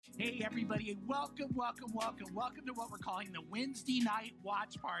Hey, everybody, welcome to what we're calling the Wednesday Night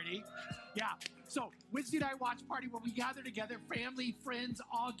Watch Party. Yeah, so Wednesday Night Watch Party where we gather together, family, friends,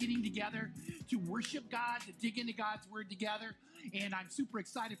 all getting together to worship God, to dig into God's Word together. And I'm super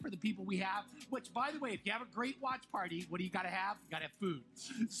excited for the people we have, which, by the way, if you have a great watch party, what do you got to have? You got to have food.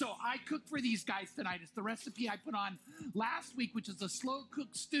 So I cooked for these guys tonight. It's the recipe I put on last week, which is a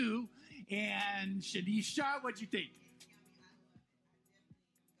slow-cooked stew. And Shanisha, what'd you think?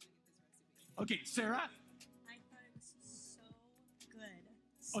 Okay, Sarah? I thought it was so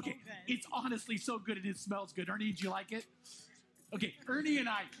good. Okay, Good. it's honestly so good and it smells good. Ernie, did you like it? Okay, Ernie and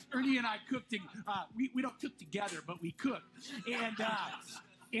I cooked. We don't cook together, but we cook.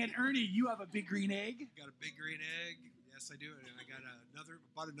 And Ernie, you have a big green egg. Got a big green egg. Yes, I do. And I got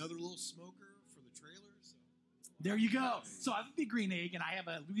another little smoker for the trailer. So. There you go. So I have a big green egg, and I have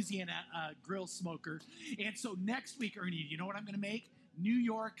a Louisiana grill smoker. And so next week, Ernie, you know what I'm going to make? New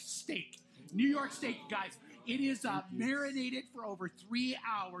York steak. New York steak, guys. It is marinated for over 3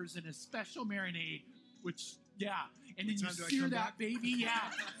 hours in a special marinade, which, yeah. And then you sear that baby,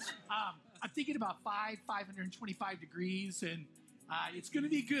 yeah. I'm thinking about 525 degrees, and it's going to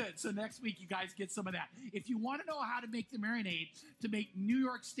be good. So next week, you guys get some of that. If you want to know how to make the marinade to make New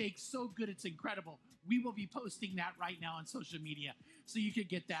York steak so good it's incredible, we will be posting that right now on social media. So you can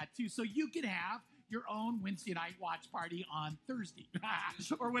get that too. So you can have your own Wednesday night watch party on Thursday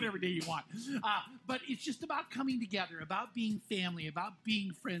or whatever day you want. But it's just about coming together, about being family, about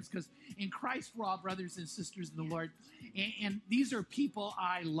being friends, because in Christ, we're all brothers and sisters in the Lord. And these are people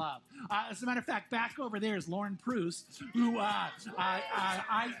I love. As a matter of fact, back over there is Lauren Pruce, who we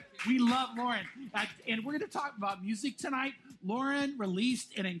love Lauren. And we're going to talk about music tonight. Lauren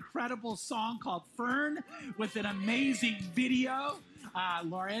released an incredible song called Fern with an amazing video.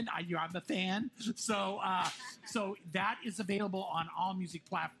 Lauren, I'm a fan. So that is available on all music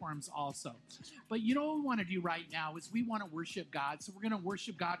platforms also. But you know what we want to do right now is we want to worship God. So we're going to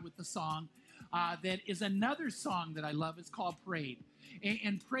worship God with the song that is another song that I love. It's called Parade.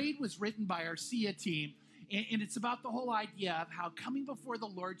 And Parade was written by our SIA team. And it's about the whole idea of how coming before the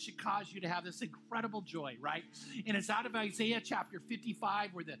Lord should cause you to have this incredible joy, right? And it's out of Isaiah chapter 55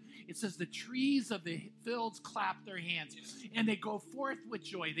 where it says, the trees of the fields clap their hands and they go forth with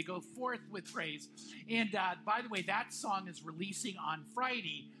joy. They go forth with praise. And by the way, that song is releasing on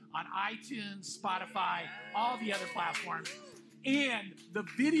Friday on iTunes, Spotify, all the other platforms. And the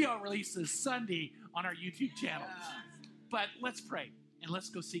video releases Sunday on our YouTube channel. But let's pray and let's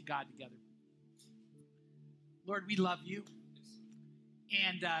go seek God together. Lord, we love you.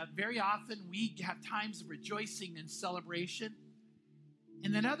 And very often we have times of rejoicing and celebration.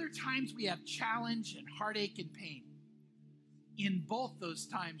 And then other times we have challenge and heartache and pain. In both those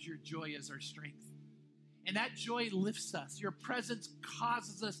times, your joy is our strength. And that joy lifts us. Your presence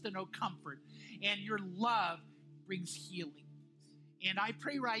causes us to know comfort. And your love brings healing. And I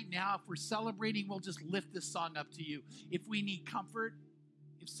pray right now, if we're celebrating, we'll just lift this song up to you. If we need comfort,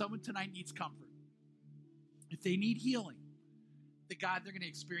 if someone tonight needs comfort, if they need healing, that God, they're going to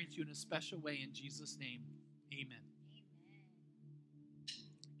experience you in a special way in Jesus' name. Amen.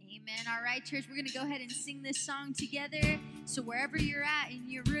 Amen. All right, church, we're going to go ahead and sing this song together. So wherever you're at in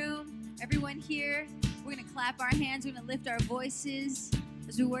your room, everyone here, we're going to clap our hands. We're going to lift our voices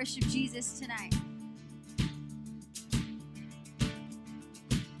as we worship Jesus tonight.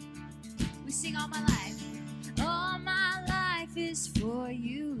 We sing all my life. All my life is for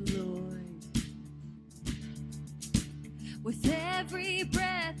you, Lord. With every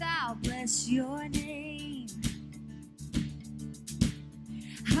breath, I'll bless your name.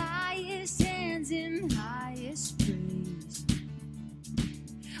 Highest hands in highest praise.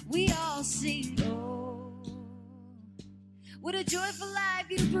 We all sing, oh, what a joyful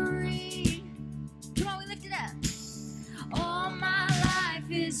life you bring. Come on, we lift it up. All my life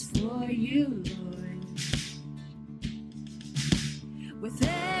is for you, Lord. With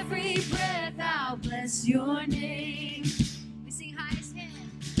every breath, I'll bless your name.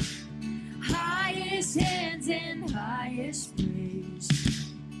 Highest hands and highest praise.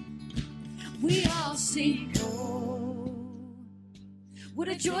 We all sing, oh, what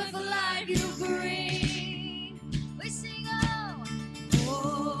a joyful life you bring. We sing, oh,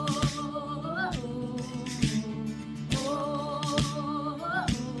 oh, oh, oh, oh,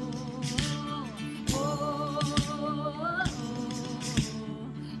 oh, oh,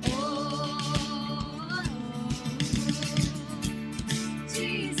 oh,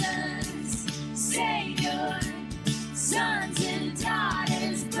 Jesus, Savior, sons and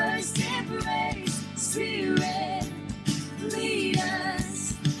daughters burst in praise. Spirit, lead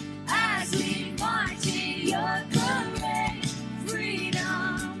us as we march in.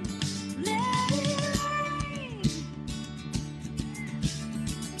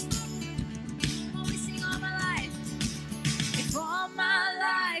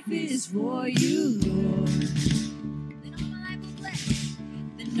 is for you, Lord.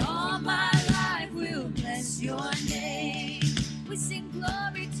 Then all my life will bless your name. We sing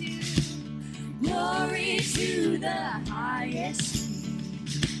glory to the highest.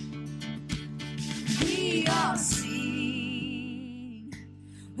 We all sing.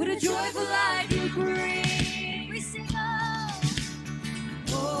 What a joyful life you bring. We sing, oh,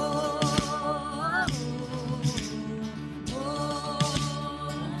 oh, oh, oh,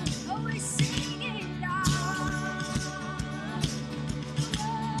 oh, we sing it all.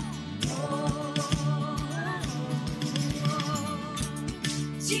 Oh,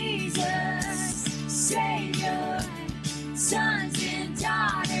 Jesus, Savior, sons and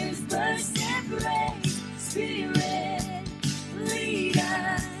daughters, burst and praise. Spirit, lead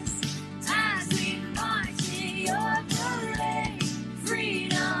us as we march in your parade.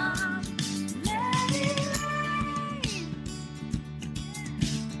 Freedom, let it rain.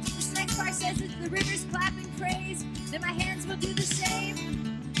 This next part says that the rivers clap and praise, then my hands will do the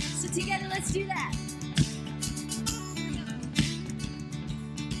same. So together, let's do that.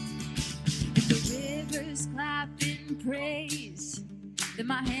 If the rivers clap and praise, then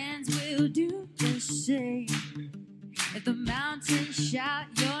my hands will do the same. If the mountains shout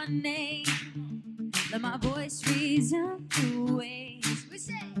your name, let my voice resound the waves. We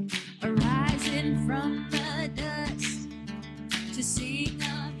say, arising from the dust to sing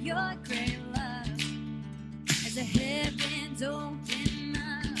of your great love. As the heavens open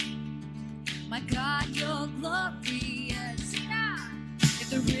up, my God, you're glorious. If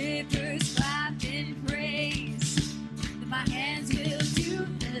the rivers clap and praise, then my hands will do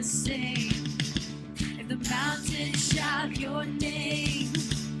the same. If the mountains shout your name,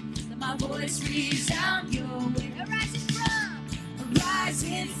 let my voice resound your way.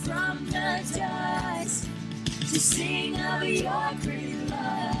 Arising from the dust to sing of your great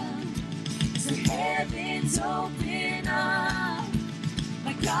love. As the heavens open up,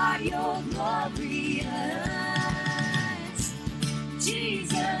 my God, you're glorious.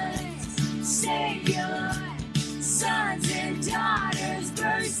 Jesus, Savior, sons and daughters,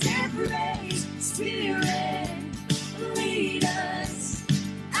 burst and praise. Spirit, lead us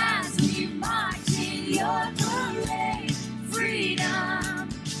as we march in your parade. Freedom,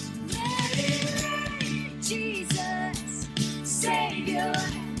 let it rain. Jesus, Savior,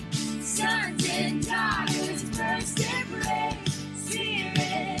 sons and daughters, burst and praise.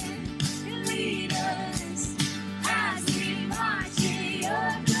 Spirit, lead us as we march in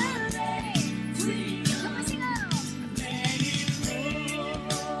your parade. Freedom, come on, sing out. Let it rain.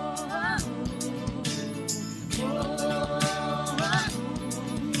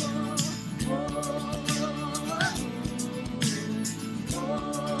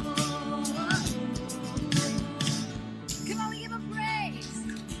 Come on, we give him praise.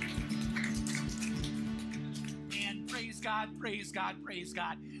 And praise God, praise God, praise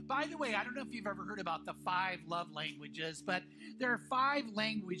God. By the way, I don't know if you've ever heard about the 5 love languages, but there are 5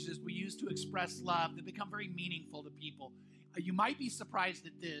 languages we use to express love that become very meaningful to people. You might be surprised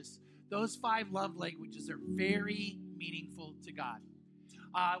at this. Those 5 love languages are very meaningful to God.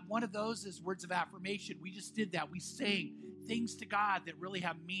 One of those is words of affirmation. We just did that. We sang things to God that really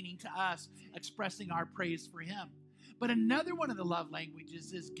have meaning to us, expressing our praise for Him. But another one of the love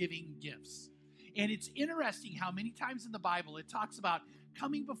languages is giving gifts. And it's interesting how many times in the Bible it talks about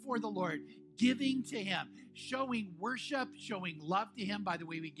coming before the Lord, giving to Him, showing worship, showing love to Him by the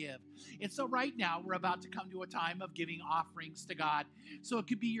way we give. And so right now we're about to come to a time of giving offerings to God. So it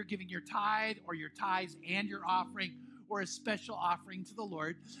could be you're giving your tithe or your tithes and your offering or a special offering to the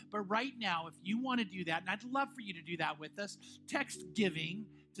Lord. But right now, if you want to do that, and I'd love for you to do that with us, text giving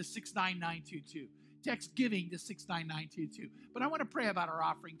to 69922. Text giving to 69922. But I want to pray about our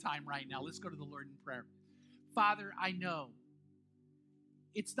offering time right now. Let's go to the Lord in prayer. Father, I know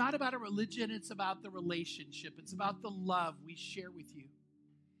it's not about a religion, it's about the relationship. It's about the love we share with you.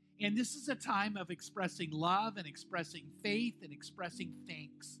 And this is a time of expressing love and expressing faith and expressing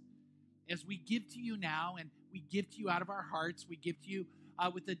thanks. As we give to you now, and we give to you out of our hearts, we give to you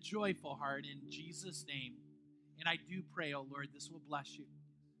with a joyful heart in Jesus' name. And I do pray, oh Lord, this will bless you.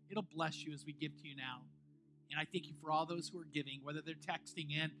 It'll bless you as we give to you now. And I thank you for all those who are giving, whether they're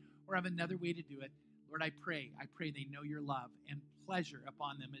texting in or have another way to do it. Lord, I pray they know your love and pleasure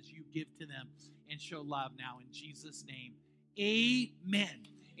upon them as you give to them and show love now in Jesus' name. Amen.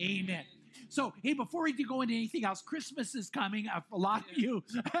 Amen. So, hey, before we go into anything else, Christmas is coming. A lot of you,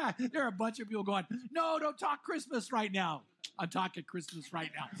 there are a bunch of people going, no, don't talk Christmas right now. I'm talking Christmas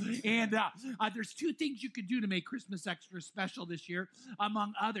right now. And there's two things you can do to make Christmas extra special this year,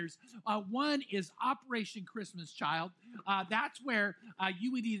 among others. One is Operation Christmas Child. That's where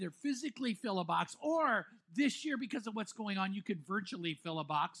you would either physically fill a box, or this year, because of what's going on, you could virtually fill a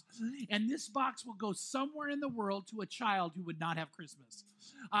box. And this box will go somewhere in the world to a child who would not have Christmas.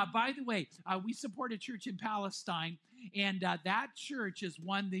 By the way, we support a church in Palestine, and that church is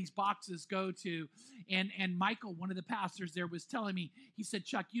one these boxes go to. And Michael, one of the pastors there, was telling me, he said,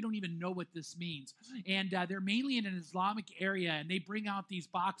 Chuck, you don't even know what this means. And they're mainly in an Islamic area, and they bring out these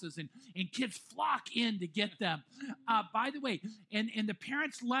boxes, and kids flock in to get them. By the way, and the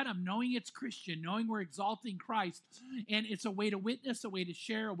parents let them, knowing it's Christian, knowing we're exalting Christ, and it's a way to witness, a way to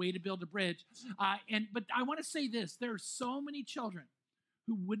share, a way to build a bridge. But I want to say this, there are so many children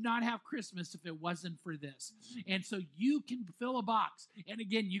who would not have Christmas if it wasn't for this. And so you can fill a box. And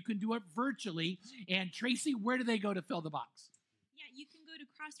again, you can do it virtually. And Tracy, where do they go to fill the box? Yeah, you can go to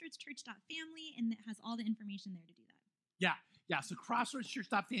crossroadschurch.family, and it has all the information there to do that. Yeah. So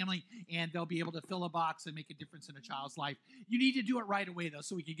crossroadschurch.family, and they'll be able to fill a box and make a difference in a child's life. You need to do it right away, though,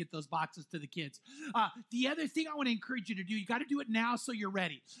 so we can get those boxes to the kids. The other thing I want to encourage you to do, you got to do it now so you're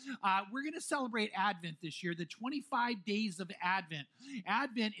ready. We're going to celebrate Advent this year, the 25 days of Advent.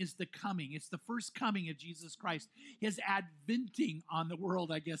 Advent is the coming. It's the first coming of Jesus Christ. His adventing on the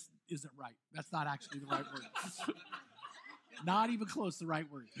world, I guess, isn't right. That's not actually the right word. Not even close to the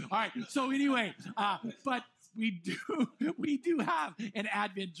right word. All right. So anyway, but we do have an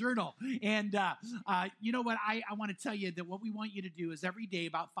Advent journal. And you know what? I want to tell you that what we want you to do is every day,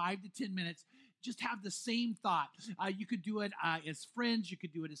 about 5 to 10 minutes, just have the same thought. You could do it as friends. You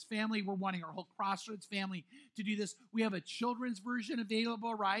could do it as family. We're wanting our whole Crossroads family to do this. We have a children's version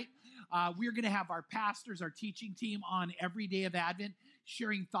available, right? We're going to have our pastors, our teaching team on every day of Advent,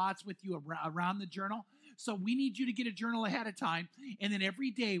 sharing thoughts with you around the journal. So we need you to get a journal ahead of time. And then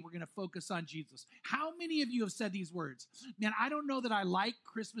every day we're going to focus on Jesus. How many of you have said these words? Man, I don't know that I like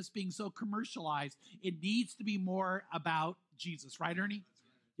Christmas being so commercialized. It needs to be more about Jesus. Right, Ernie?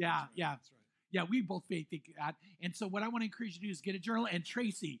 Yeah. Yeah, we both think that. And so what I want to encourage you to do is get a journal. And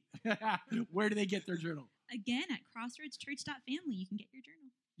Tracy, where do they get their journal? Again, at crossroadschurch.family, you can get your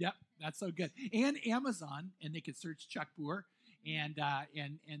journal. Yep, that's so good. And Amazon, and they could search Chuck Boer. And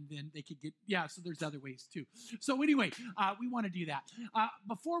then they could get, so there's other ways too. So anyway, we want to do that.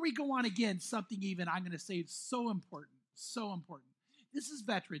 Before we go on again, something even I'm going to say is so important. This is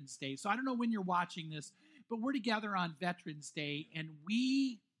Veterans Day. So I don't know when you're watching this, but we're together on Veterans Day, and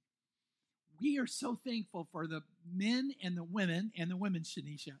we are so thankful for the men and the women,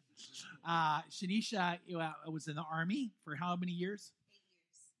 Shanisha. Shanisha was in the Army for how many years?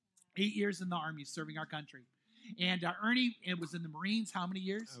 8 years. 8 years in the Army, serving our country. And Ernie was in the Marines how many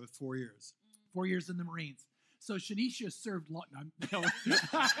years? 4 years. 4 years in the Marines. So Shanisha served longer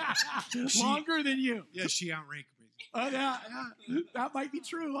than you. Yeah, she outranked me. Oh, yeah. That might be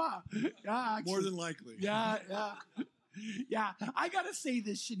true, huh? Yeah, actually. More than likely. Yeah. I got to say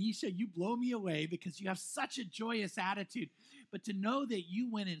this, Shanisha, you blow me away because you have such a joyous attitude. But to know that you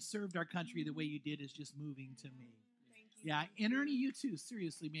went and served our country the way you did is just moving to me. Thank you. Yeah, and Ernie, you too.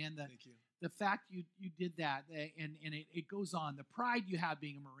 Seriously, man. Thank you. The fact you did that, and it goes on. The pride you have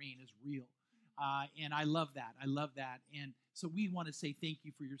being a Marine is real. And I love that. And so we want to say thank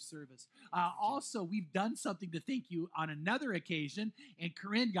you for your service. Also, we've done something to thank you on another occasion, and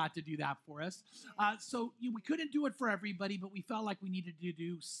Corinne got to do that for us. So we couldn't do it for everybody, but we felt like we needed to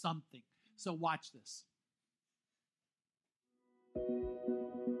do something. So watch this.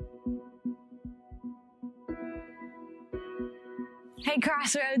 Hey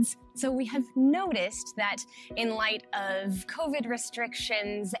Crossroads! So we have noticed that in light of COVID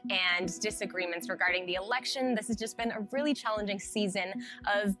restrictions and disagreements regarding the election, this has just been a really challenging season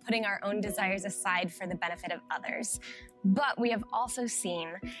of putting our own desires aside for the benefit of others. But we have also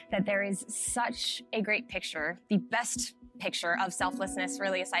seen that there is such a great picture, the best picture of selflessness,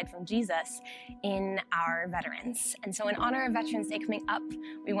 really, aside from Jesus, in our veterans. And so in honor of Veterans Day coming up,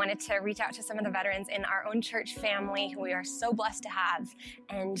 we wanted to reach out to some of the veterans in our own church family who we are so blessed to have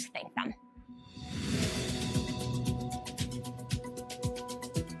and thank them.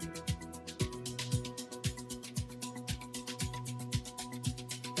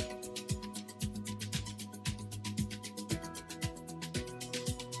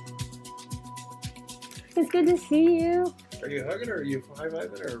 It's good to see you. Are you hugging or are you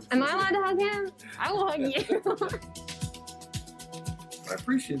high-fiving? Or Am I allowed to hug him? I will hug you. I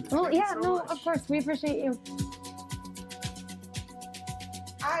appreciate it. Well, Thank you yeah, so no, much. of course. We appreciate you.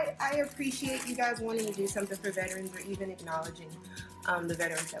 I appreciate you guys wanting to do something for veterans or even acknowledging the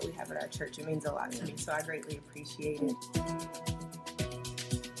veterans that we have at our church. It means a lot to me, so I greatly appreciate it.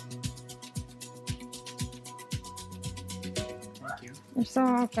 Thank you. You're so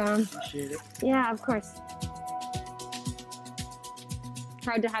welcome. Appreciate it. Yeah, of course.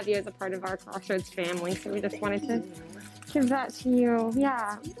 Proud to have you as a part of our Crossroads family, so we just wanted to give that to you.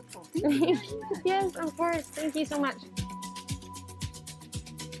 Yeah. Beautiful. Thank you. Yes, of course. Thank you so much.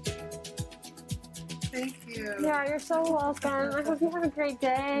 Thank you. Yeah, you're so welcome. I hope you have a great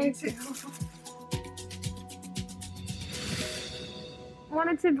day. You too.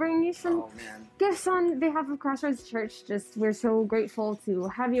 Wanted to bring you some Oh, man. gifts on behalf of Crossroads Church. Just we're so grateful to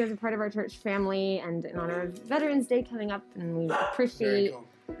have you as a part of our church family, and in honor of Veterans Day coming up, and we Very appreciate cool.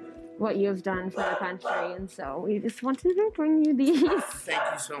 what you have done for our country, and so we just wanted to bring you these.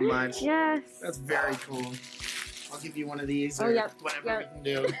 Thank you so much. Yes. That's very cool. I'll give you one of these Oh, or yep, whatever yep.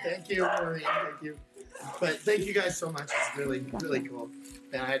 we can do. Thank you, Maureen. Thank you. But thank you guys so much. It's really, really cool.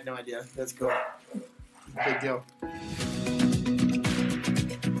 Man, I had no idea. That's cool. Big deal.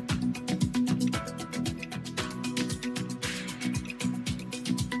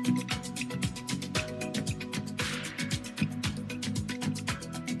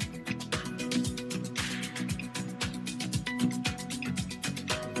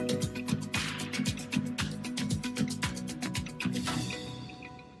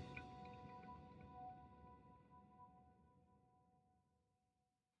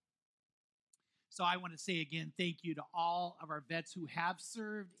 So I want to say again, thank you to all of our vets who have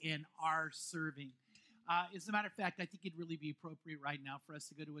served and are serving. As a matter of fact, I think it'd really be appropriate right now for us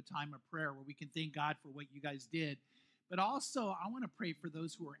to go to a time of prayer where we can thank God for what you guys did. But also, I want to pray for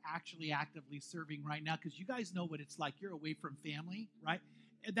those who are actually actively serving right now, because you guys know what it's like. You're away from family, right?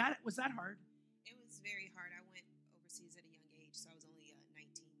 Was that hard? It was very hard. I went overseas at a young age, so I was only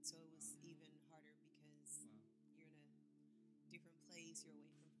 19. So it was even harder because you're in a different place, you're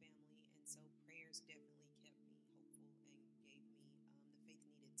away from family, and so prayers definitely kept me hopeful and gave me the faith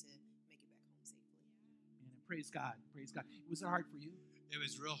needed to make it back home safely. And praise God, praise God. Was it hard for you? It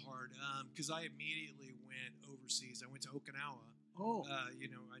was real hard because I immediately went overseas. I went to Okinawa. Oh, I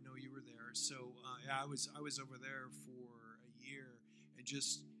know you were there. So yeah, I was over there for a year, and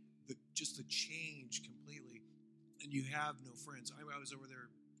just the change completely. And you have no friends. I was over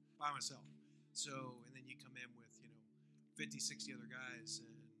there by myself. So, and then you come in with 50, 60 other guys, and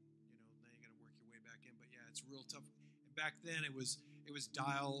then you got to work your way back in. But yeah, it's real tough. And back then it was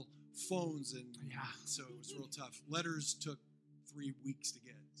dial phones, and Yeah. so it was real tough. Letters took 3 weeks to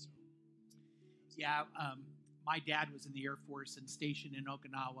get. So. yeah. My dad was in the Air Force and stationed in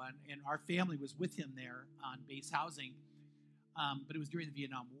Okinawa, and our family was with him there on base housing. But it was during the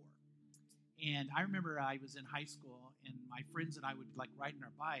Vietnam War. And I remember I was in high school, and my friends and I would like riding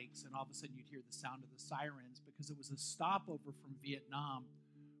our bikes, and all of a sudden you'd hear the sound of the sirens, because it was a stopover from Vietnam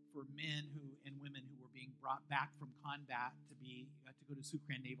for men and women who were being brought back from combat to go to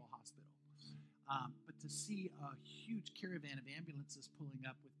Sukran Naval Hospital. But to see a huge caravan of ambulances pulling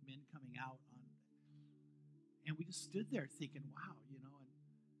up with men coming out and we just stood there thinking, wow, and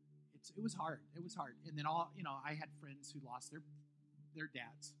it was hard. It was hard. And then I had friends who lost their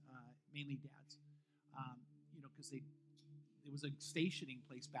dads, mainly dads, because it was a stationing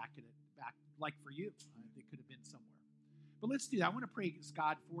place back like for you. They could have been somewhere. But let's do that. I want to praise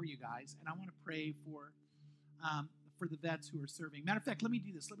God for you guys, and I want to pray for the vets who are serving. Matter of fact, let me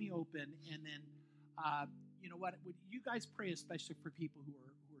do this. Let me open, and then would you guys pray especially for people who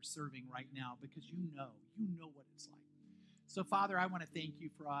are serving right now, because you know what it's like. So, Father, I want to thank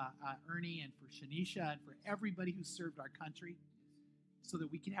you for Ernie and for Shanisha and for everybody who served our country so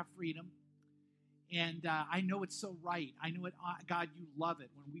that we can have freedom. And I know it's so right. I know it, God, you love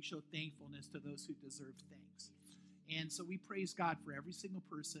it when we show thankfulness to those who deserve thanks. And so we praise God for every single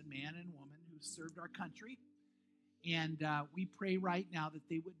person, man and woman, who served our country. And we pray right now that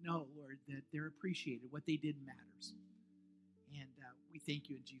they would know, Lord, that they're appreciated. What they did matters. And we thank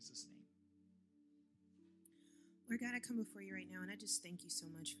you in Jesus' name. Lord God, I come before you right now, and I just thank you so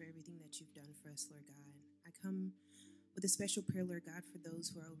much for everything that you've done for us, Lord God. I come with a special prayer, Lord God, for those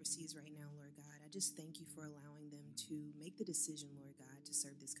who are overseas right now, Lord God. I just thank you for allowing them to make the decision, Lord God, to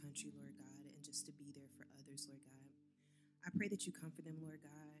serve this country, Lord God, and just to be there for others, Lord God. I pray that you comfort them, Lord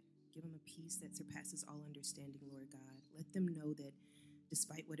God. Give them a peace that surpasses all understanding, Lord God. Let them know that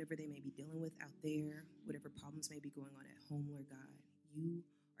despite whatever they may be dealing with out there, whatever problems may be going on at home, Lord God, you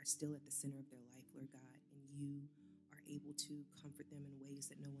are still at the center of their life, Lord God, and you are able to comfort them in ways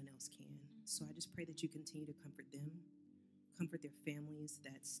that no one else can. So I just pray that you continue to comfort them, comfort their families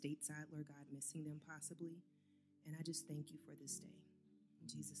that's stateside, Lord God, missing them possibly. And I just thank you for this day. In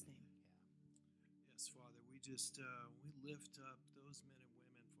Jesus' name. Yes, Father, we just we lift up those those men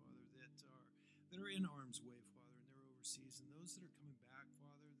and women, Father, that are in harm's way, Father, and they're overseas, and those that are coming back,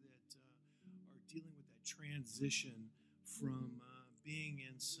 Father, that are dealing with that transition from being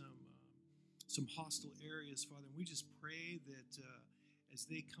in some hostile areas, Father. And we just pray that as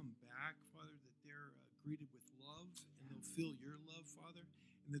they come back, Father, that they're greeted with love, and they'll feel your love, Father,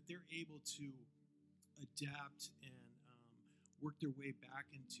 and that they're able to adapt and work their way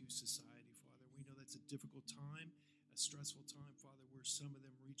back into society, Father. We know that's a difficult time, a stressful time, Father, where some of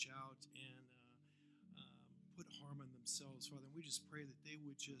them reach out and put harm on themselves, Father. And we just pray that they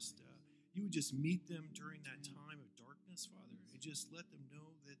would just, you would just meet them during that time of darkness, Father, and just let them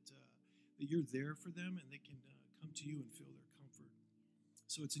know that that you're there for them, and they can come to you and feel their comfort.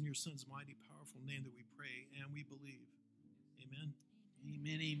 So it's in your Son's mighty, powerful name that we pray and we believe. Amen.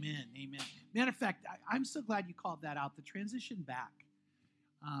 Amen, amen, amen. Matter of fact, I'm so glad you called that out. The transition back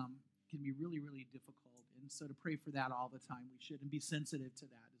can be really, really difficult. And so to pray for that all the time, we should, and be sensitive to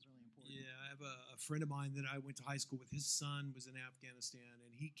that is really important. Yeah, I have a friend of mine that I went to high school with. His son was in Afghanistan,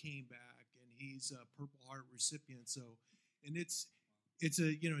 and he came back, and he's a Purple Heart recipient. So, and it's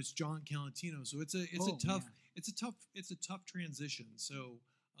John Calentino. So it's a tough transition. So,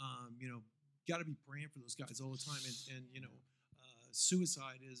 got to be praying for those guys all the time. And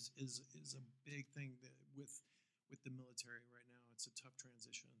suicide is a big thing that with the military right now. It's a tough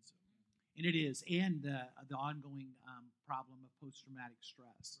transition. So. And it is, and the ongoing problem of post-traumatic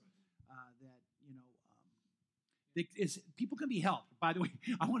stress people can be helped. By the way,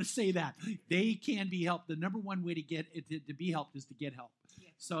 I want to say that they can be helped. The number one way to get it to be helped is to get help.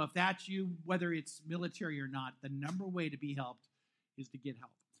 Yes. So if that's you, whether it's military or not, the number way to be helped is to get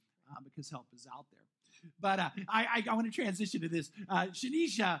help because help is out there. But I want to transition to this.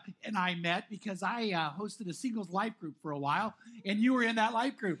 Shanisha and I met because I hosted a singles life group for a while, and you were in that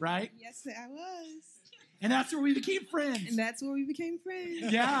life group, right? Yes, I was. And that's where we became friends. And that's where we became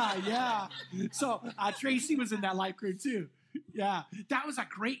friends. Yeah. So Tracy was in that life group too. Yeah, that was a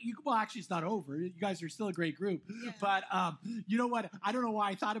great. Well, actually, it's not over. You guys are still a great group. Yeah. But you know what? I don't know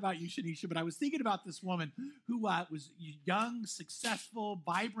why I thought about you, Shanisha, but I was thinking about this woman who was young, successful,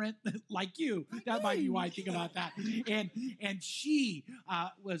 vibrant, like you. That might be why I think about that. And she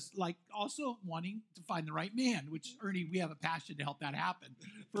was like also wanting to find the right man, which Ernie, we have a passion to help that happen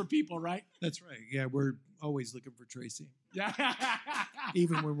for people, right? That's right. Yeah, we're always looking for Tracy. Yeah.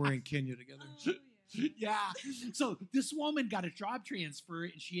 Even when we're in Kenya together. Oh, Yeah. So this woman got a job transfer,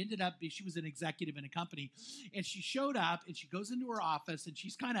 and she ended up, she was an executive in a company, and she showed up and she goes into her office, and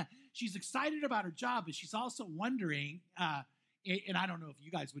she's excited about her job, but she's also wondering, and I don't know if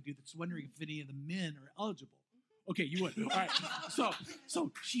you guys would do this, wondering if any of the men are eligible. Okay, you would. All right.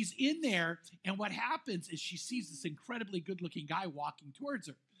 So she's in there, and what happens is she sees this incredibly good-looking guy walking towards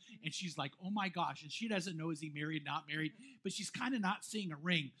her. And she's like, oh my gosh. And she doesn't know, is he married, not married? But she's kind of not seeing a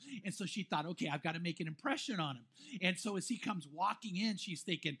ring. And so she thought, okay, I've got to make an impression on him. And so as he comes walking in, she's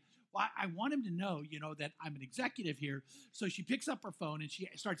thinking, well, I want him to know, that I'm an executive here. So she picks up her phone and she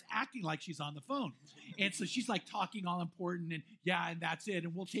starts acting like she's on the phone. And so she's like talking all important and and that's it.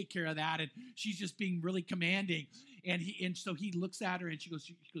 And we'll take care of that. And she's just being really commanding. And so he looks at her and she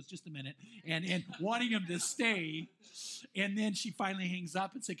goes, just a minute. And wanting him to stay. And then she finally hangs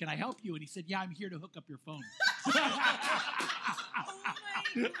up and said, can I help you? And he said, yeah, I'm here to hook up your phone. Oh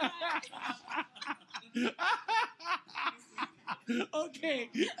my God. Okay.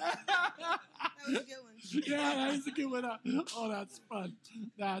 That was a good one. Yeah, that was a good one. Oh, that's fun.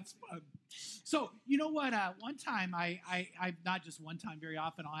 That's fun. So, you know what? One time, I not just one time, very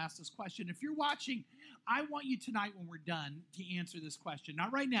often, I'll ask this question. If you're watching, I want you tonight when we're done to answer this question.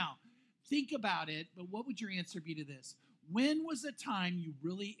 Not right now. Think about it, but what would your answer be to this? When was the time you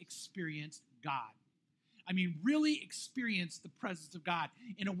really experienced God? I mean, really experienced the presence of God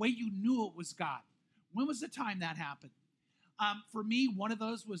in a way you knew it was God. When was the time that happened? For me, one of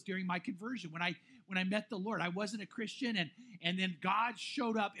those was during my conversion. When I met the Lord, I wasn't a Christian, and then God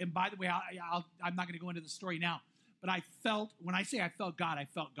showed up. And by the way, I'm not going to go into the story now, but I felt, when I say I felt God,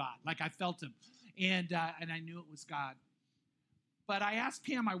 like I felt him. And I knew it was God. But I asked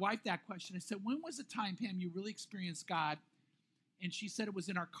Pam, my wife, that question. I said, when was the time, Pam, you really experienced God? And she said it was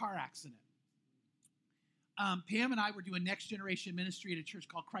in our car accident. Pam and I were doing Next Generation Ministry at a church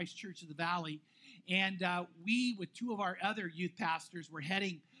called Christ Church of the Valley. And we, with two of our other youth pastors, were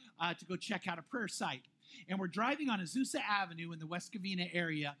heading to go check out a prayer site. And we're driving on Azusa Avenue in the West Covina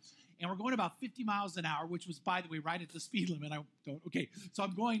area. And we're going about 50 miles an hour, which was, by the way, right at the speed limit. So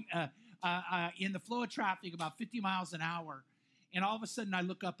I'm going in the flow of traffic about 50 miles an hour. And all of a sudden I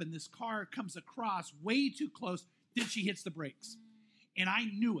look up and this car comes across way too close. Then she hits the brakes. And I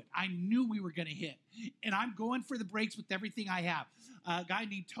knew it. I knew we were going to hit. And I'm going for the brakes with everything I have. A guy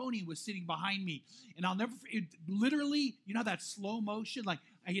named Tony was sitting behind me. And I'll never, literally, you know, that slow motion, like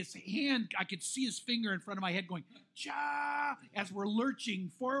his hand, I could see his finger in front of my head going, cha, as we're lurching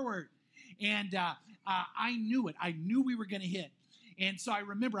forward. And I knew it. I knew we were going to hit. And so I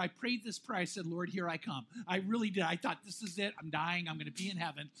remember I prayed this prayer. I said, Lord, here I come. I really did. I thought, this is it. I'm dying. I'm going to be in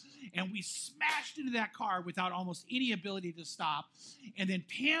heaven. And we smashed into that car without almost any ability to stop. And then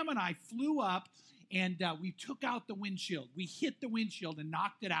Pam and I flew up, and we took out the windshield. We hit the windshield and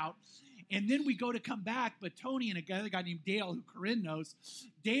knocked it out. And then we go to come back, but Tony and another guy named Dale, who Corinne knows,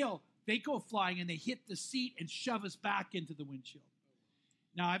 Dale, they go flying, and they hit the seat and shove us back into the windshield.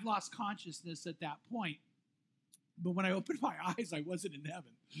 Now, I've lost consciousness at that point. But when I opened my eyes, I wasn't in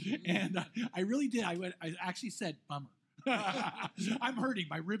heaven. And I really did. I actually said, bummer. I'm hurting.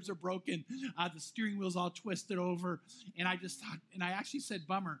 My ribs are broken. The steering wheel's all twisted over. And I just thought, and I actually said,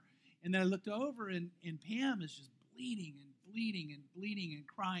 bummer. And then I looked over, and Pam is just bleeding and bleeding and bleeding and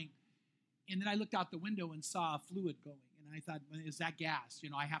crying. And then I looked out the window and saw a fluid going. And I thought, well, is that gas?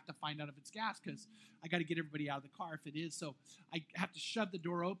 You know, I have to find out if it's gas because I got to get everybody out of the car if it is. So I have to shove the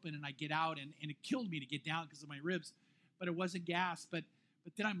door open, and I get out, and it killed me to get down because of my ribs. But it wasn't gas. But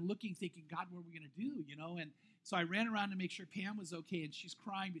then I'm looking, thinking, God, what are we going to do? You know? And so I ran around to make sure Pam was okay, and she's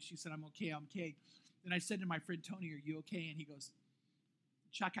crying, but she said, I'm okay, I'm okay. Then I said to my friend Tony, are you okay? And he goes,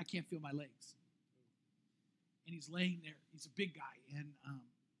 Chuck, I can't feel my legs. And he's laying there. He's a big guy. And I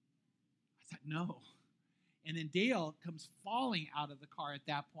thought, no. And then Dale comes falling out of the car at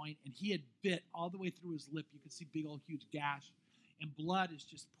that point, and he had bit all the way through his lip. You could see big old huge gash, and blood is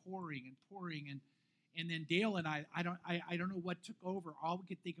just pouring and pouring. And then Dale and I don't know what took over. All we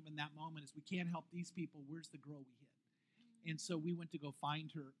could think of in that moment is, we can't help these people. Where's the girl we hit? And so we went to go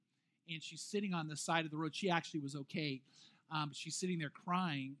find her, and she's sitting on the side of the road. She actually was okay. She's sitting there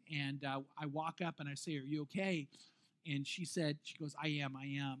crying, and I walk up and I say, are you okay? And she goes, I am.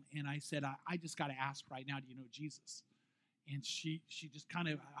 And I said, I just got to ask right now, do you know Jesus? And she just kind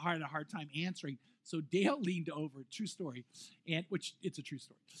of had a hard time answering. So Dale leaned over, true story, and which it's a true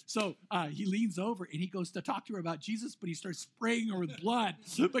story. So he leans over and he goes to talk to her about Jesus, but he starts spraying her with blood,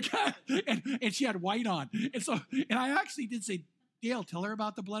 and she had white on. And I actually did say, Dale, tell her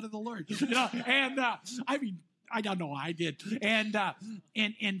about the blood of the Lord. You know? And I mean, I don't know. I did.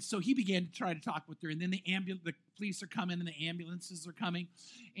 And so he began to try to talk with her. And then the police are coming, and the ambulances are coming.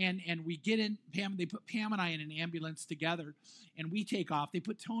 And we get in, they put Pam and I in an ambulance together, and we take off. They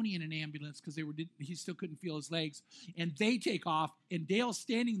put Tony in an ambulance because he still couldn't feel his legs. And they take off, and Dale's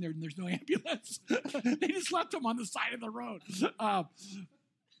standing there, and there's no ambulance. They just left him on the side of the road.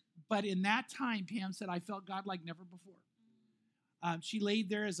 But in that time, Pam said, I felt God like never before. She laid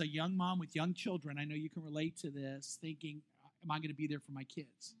there as a young mom with young children. I know you can relate to this, thinking, am I going to be there for my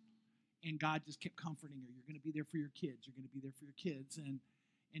kids? And God just kept comforting her. You're going to be there for your kids. You're going to be there for your kids.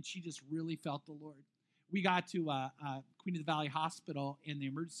 And she just really felt the Lord. We got to Queen of the Valley Hospital in the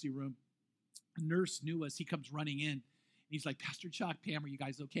emergency room. A nurse knew us. He comes running in. And he's like, Pastor Chuck, Pam, are you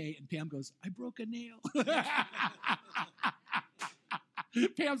guys okay? And Pam goes, I broke a nail.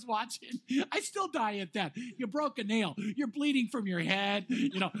 Pam's watching. I still die at that. You broke a nail. You're bleeding from your head.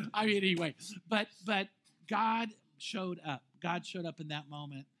 You know, I mean, anyway. But God showed up. God showed up in that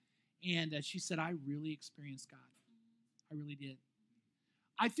moment. And she said, I really experienced God. I really did.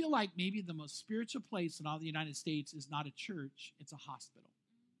 I feel like maybe the most spiritual place in all the United States is not a church. It's a hospital.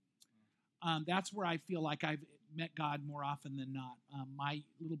 That's where I feel like I've met God more often than not. My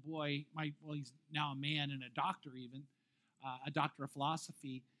little boy, he's now a man and a doctor even, a doctor of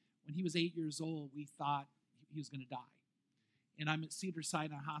philosophy. When he was 8 years old, we thought he was going to die. And I'm at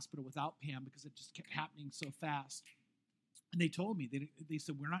Cedars-Sinai Hospital without Pam because it just kept happening so fast. And they told me, they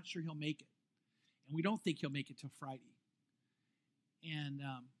said, we're not sure he'll make it. And we don't think he'll make it till Friday. And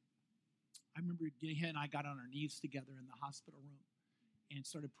I remember he and I got on our knees together in the hospital room and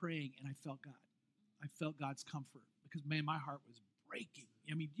started praying, and I felt God. I felt God's comfort because, man, my heart was breaking.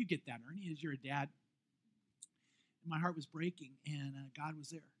 I mean, you get that, Ernie, as you're a dad. My heart was breaking, and God was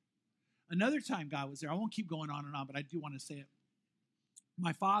there. Another time God was there. I won't keep going on and on, but I do want to say it.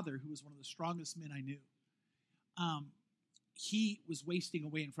 My father, who was one of the strongest men I knew, he was wasting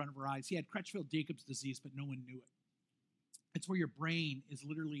away in front of our eyes. He had Crutchfield-Jacobs disease, but no one knew it. It's where your brain is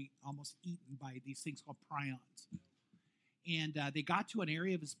literally almost eaten by these things called prions. And they got to an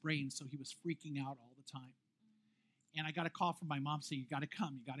area of his brain, so he was freaking out all the time. And I got a call from my mom saying, you got to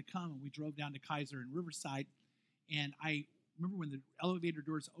come. And we drove down to Kaiser in Riverside. And I remember when the elevator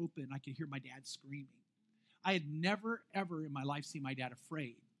doors opened, I could hear my dad screaming. I had never, ever in my life seen my dad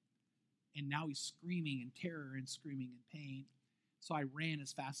afraid. And now he's screaming in terror and screaming in pain. So I ran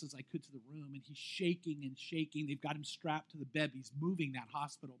as fast as I could to the room, and he's shaking and shaking. They've got him strapped to the bed. He's moving that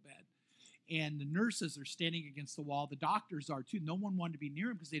hospital bed. And the nurses are standing against the wall. The doctors are too. No one wanted to be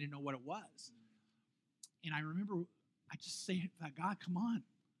near him because they didn't know what it was. And I remember I just say, God, come on.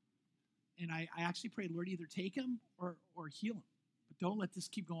 And I actually prayed, Lord, either take him or heal him. But don't let this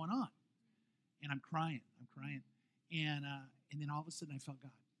keep going on. And I'm crying. And then all of a sudden I felt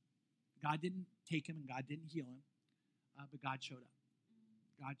God. God didn't take him and God didn't heal him. But God showed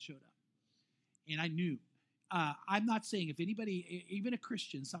up. God showed up. And I knew. I'm not saying if anybody, even a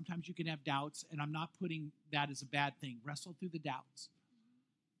Christian, sometimes you can have doubts, and I'm not putting that as a bad thing. Wrestle through the doubts.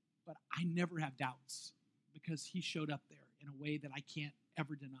 But I never have doubts because he showed up there in a way that I can't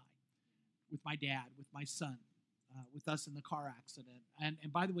ever deny. With my dad, with my son, with us in the car accident.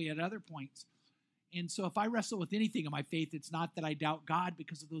 And by the way, at other points. And so if I wrestle with anything in my faith, it's not that I doubt God,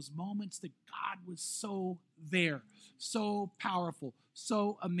 because of those moments that God was so there, so powerful,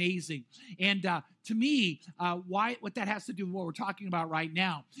 so amazing. And to me, what that has to do with what we're talking about right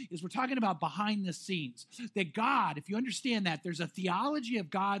now is we're talking about behind the scenes. That God, if you understand that, there's a theology of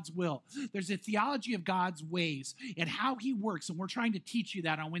God's will. There's a theology of God's ways and how he works. And we're trying to teach you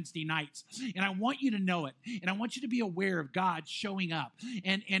that on Wednesday nights. And I want you to know it. And I want you to be aware of God showing up.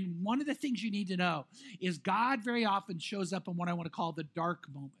 And one of the things you need to know is God very often shows up in what I want to call the dark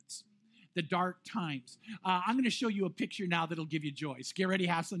moments. The dark times. I'm going to show you a picture now that'll give you joy. So get ready,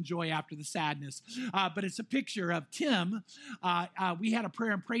 have some joy after the sadness. But it's a picture of Tim. We had a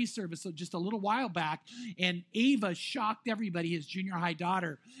prayer and praise service just a little while back, and Ava shocked everybody, his junior high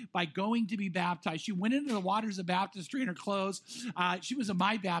daughter, by going to be baptized. She went into the waters of baptistry in her clothes. She was in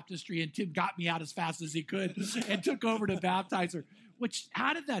my baptistry, and Tim got me out as fast as he could and took over to baptize her.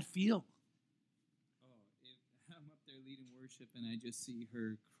 How did that feel? And I just see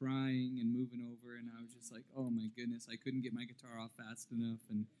her crying and moving over, and I was just like, oh my goodness, I couldn't get my guitar off fast enough.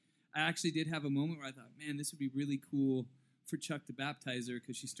 And I actually did have a moment where I thought, man, this would be really cool for Chuck to baptize her,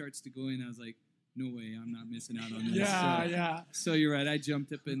 because she starts to go in. I was like, no way, I'm not missing out on this. Yeah. So you're right, I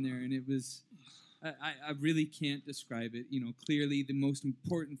jumped up in there, and it was, I really can't describe it. Clearly the most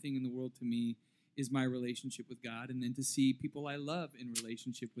important thing in the world to me is my relationship with God, and then to see people I love in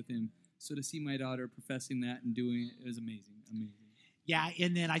relationship with him. So to see my daughter professing that and doing it was amazing. Yeah,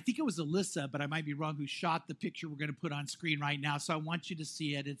 and then I think it was Alyssa, but I might be wrong, who shot the picture we're going to put on screen right now. So I want you to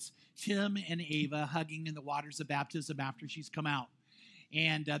see it. It's Tim and Ava hugging in the waters of baptism after she's come out.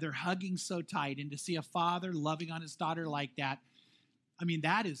 And they're hugging so tight. And to see a father loving on his daughter like that, I mean,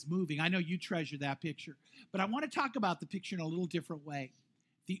 that is moving. I know you treasure that picture. But I want to talk about the picture in a little different way.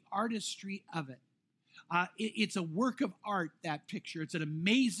 The artistry of it. It's a work of art, that picture. It's an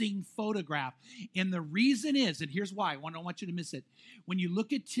amazing photograph. And the reason is, and here's why, I don't want you to miss it. When you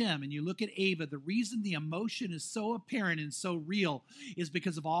look at Tim and you look at Ava, the reason the emotion is so apparent and so real is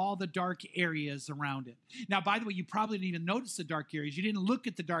because of all the dark areas around it. Now, by the way, you probably didn't even notice the dark areas. You didn't look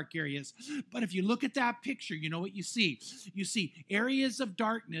at the dark areas. But if you look at that picture, you know what you see. You see areas of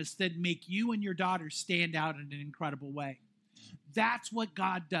darkness that make you and your daughter stand out in an incredible way. That's what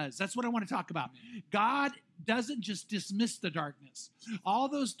God does. That's what I want to talk about. God doesn't just dismiss the darkness. All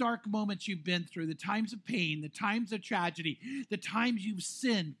those dark moments you've been through, the times of pain, the times of tragedy, the times you've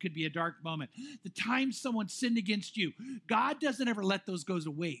sinned could be a dark moment. The times someone sinned against you. God doesn't ever let those go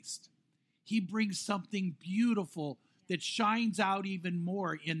to waste. He brings something beautiful that shines out even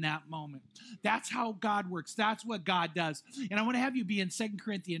more in that moment. That's how God works. That's what God does. And I want to have you be in 2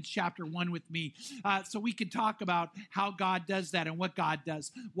 Corinthians chapter 1 with me so we can talk about how God does that and what God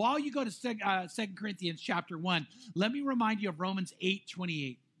does. While you go to 2 Corinthians chapter 1, let me remind you of Romans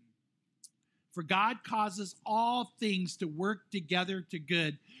 8:28. For God causes all things to work together to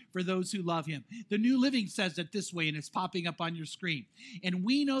good for those who love him. The New Living says it this way, and it's popping up on your screen. And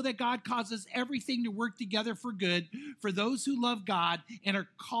we know that God causes everything to work together for good for those who love God and are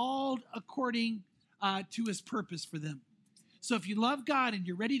called according to his purpose for them. So if you love God and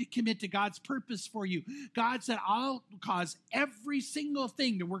you're ready to commit to God's purpose for you, God said, I'll cause every single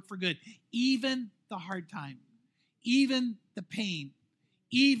thing to work for good, even the hard time, even the pain,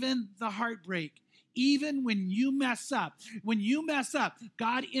 even the heartbreak, even when you mess up. When you mess up,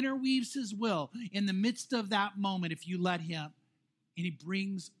 God interweaves his will in the midst of that moment if you let him. And he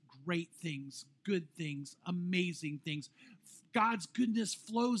brings great things, good things, amazing things. God's goodness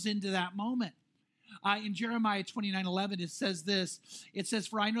flows into that moment. In Jeremiah 29:11, it says this. It says,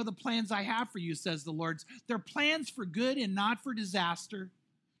 for I know the plans I have for you, says the Lord. They're plans for good and not for disaster,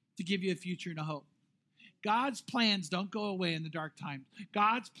 to give you a future and a hope. God's plans don't go away in the dark times.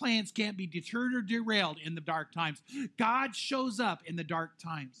 God's plans can't be deterred or derailed in the dark times. God shows up in the dark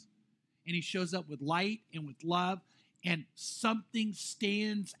times. And he shows up with light and with love. And something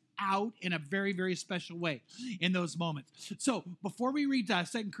stands out in a very, very special way in those moments. So before we read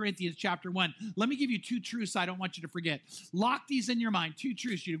 2 Corinthians chapter 1, let me give you 2 truths I don't want you to forget. Lock these in your mind. 2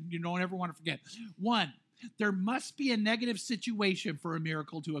 truths you don't ever want to forget. 1, there must be a negative situation for a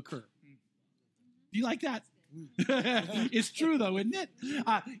miracle to occur. Do you like that? It's true though, isn't it?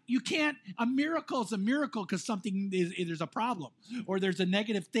 You can't, a miracle because there's a problem, or there's a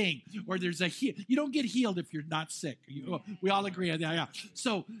negative thing, or you don't get healed if you're not sick. We all agree on that. Yeah.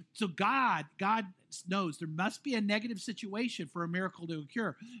 So God knows there must be a negative situation for a miracle to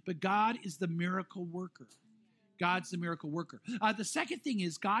occur, but God is the miracle worker. God's the miracle worker. The second thing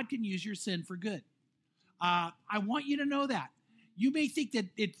is God can use your sin for good. I want you to know that. You may think that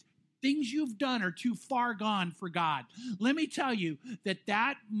things you've done are too far gone for God. Let me tell you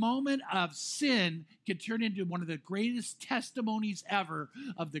that moment of sin can turn into one of the greatest testimonies ever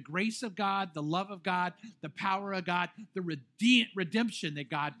of the grace of God, the love of God, the power of God, the redemption that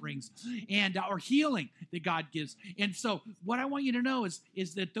God brings, and or healing that God gives. And so what I want you to know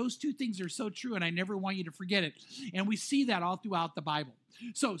is that those 2 things are so true, and I never want you to forget it. And we see that all throughout the Bible.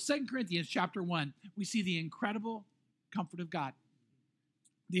 So 2 Corinthians chapter 1, we see the incredible comfort of God.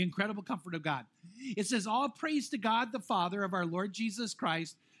 The incredible comfort of God. It says, all praise to God, the Father of our Lord Jesus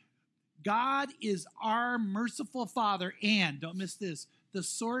Christ. God is our merciful Father and, don't miss this, the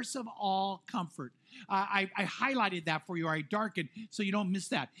source of all comfort. I highlighted that for you, or I darkened, so you don't miss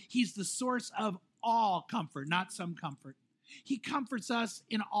that. He's the source of all comfort, not some comfort. He comforts us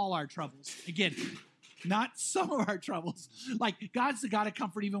in all our troubles. Again, not some of our troubles. Like, God's the God of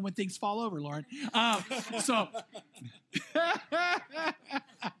comfort even when things fall over, Lauren.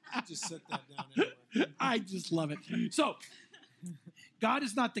 Just set that down anywhere. I just love it. So, God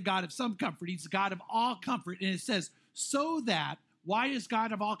is not the God of some comfort. He's the God of all comfort. And it says, so that, why is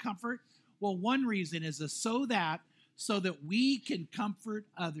God of all comfort? Well, one reason is so that we can comfort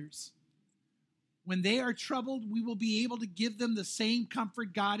others. When they are troubled, we will be able to give them the same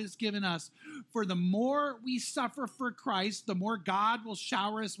comfort God has given us. For the more we suffer for Christ, the more God will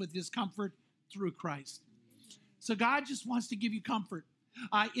shower us with his comfort through Christ. So God just wants to give you comfort.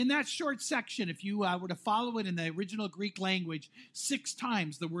 In that short section, if you were to follow it in the original Greek language, 6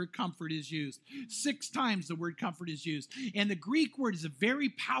 times the word comfort is used. 6 times the word comfort is used. And the Greek word is a very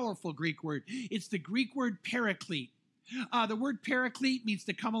powerful Greek word. It's the Greek word paraclete. The word paraclete means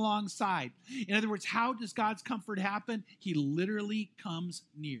to come alongside. In other words, how does God's comfort happen? He literally comes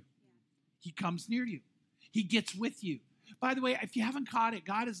near. He comes near you. He gets with you. By the way, if you haven't caught it,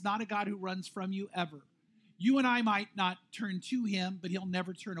 God is not a God who runs from you ever. You and I might not turn to him, but he'll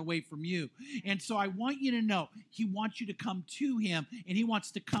never turn away from you. And so I want you to know, he wants you to come to him, and he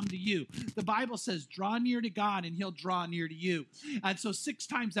wants to come to you. The Bible says, draw near to God, and he'll draw near to you. And so 6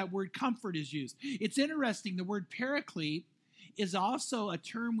 times that word comfort is used. It's interesting, the word paraclete is also a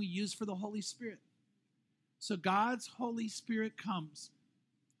term we use for the Holy Spirit. So God's Holy Spirit comes.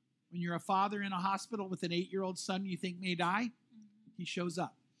 When you're a father in a hospital with an 8-year-old son you think may die, he shows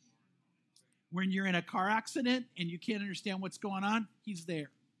up. When you're in a car accident and you can't understand what's going on, he's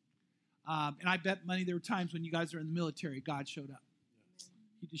there. And I bet money there were times when you guys were in the military, God showed up.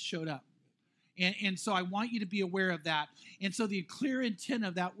 He just showed up. And so I want you to be aware of that. And so the clear intent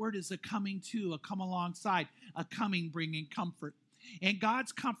of that word is a coming to, a come alongside, a coming bringing comfort. And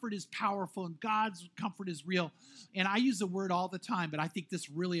God's comfort is powerful, and God's comfort is real. And I use the word all the time, but I think this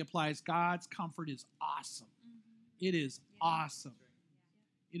really applies. God's comfort is awesome. It is awesome.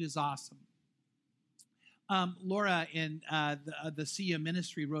 It is awesome. Laura in the SIA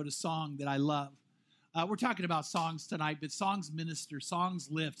ministry wrote a song that I love. We're talking about songs tonight, but songs minister, songs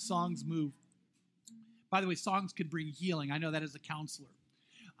lift, songs move. By the way, songs can bring healing. I know that as a counselor.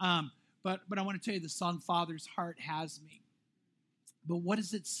 But I want to tell you the song, Father's Heart Has Me. But what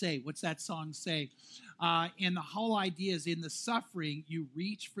does it say? What's that song say? And the whole idea is in the suffering, you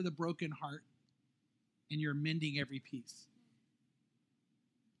reach for the broken heart and you're mending every piece.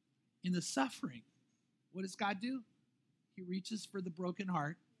 In the suffering, what does God do? He reaches for the broken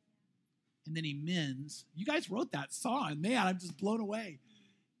heart, and then he mends. You guys wrote that song. Man, I'm just blown away.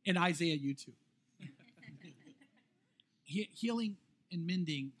 And Isaiah, you too. Healing and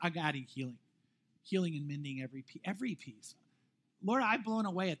mending. I'm adding healing. Healing and mending every piece. Lord, I'm blown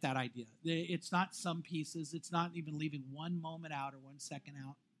away at that idea. It's not some pieces. It's not even leaving one moment out or 1 second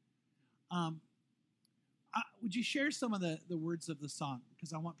out. Would you share some of the words of the song?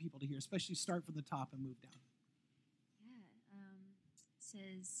 Because I want people to hear, especially start from the top and move down. It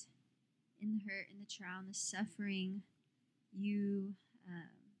says, in the hurt, in the trial, in the suffering, you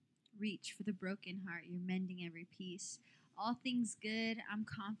reach for the broken heart. You're mending every piece. All things good, I'm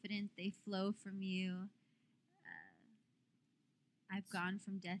confident they flow from you. I've gone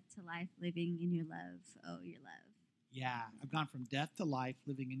from death to life, living in your love. Oh, your love. Yeah, I've gone from death to life,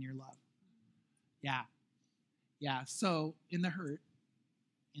 living in your love. Yeah. Yeah. So in the hurt,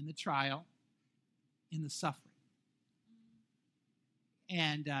 in the trial, in the suffering.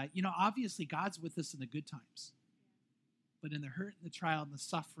 And, obviously God's with us in the good times. But in the hurt and the trial and the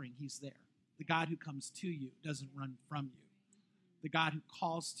suffering, he's there. The God who comes to you doesn't run from you. The God who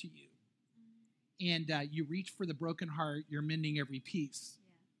calls to you. And you reach for the broken heart, you're mending every piece.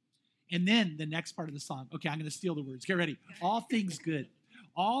 Yeah. And then the next part of the song. Okay, I'm going to steal the words. Get ready. All things good.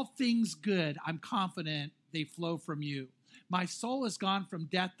 All things good, I'm confident they flow from you. My soul has gone from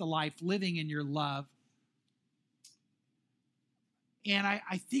death to life, living in your love. And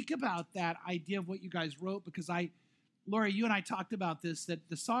I think about that idea of what you guys wrote because Lori, you and I talked about this, that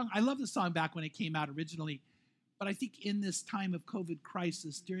the song, I love the song back when it came out originally, but I think in this time of COVID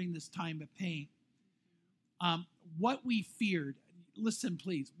crisis, during this time of pain, what we feared, listen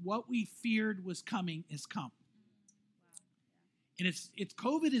please, what we feared was coming has come. And it's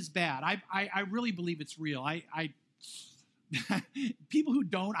COVID is bad. I really believe it's real. I people who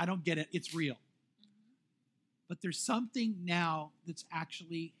don't, I don't get it. It's real. But there's something now that's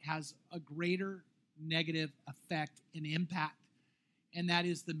actually has a greater negative effect and impact, and that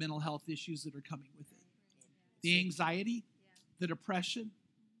is the mental health issues that are coming with it. The anxiety, the depression,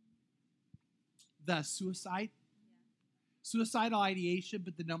 the suicidal ideation,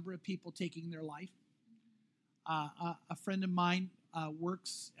 but the number of people taking their life. A friend of mine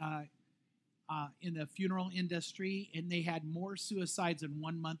works in the funeral industry, and they had more suicides in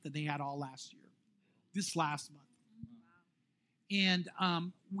 1 month than they had all last year, this last month. And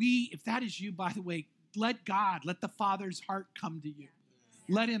if that is you, by the way, let the Father's heart come to you.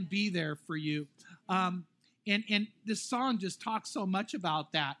 Let him be there for you. And this song just talks so much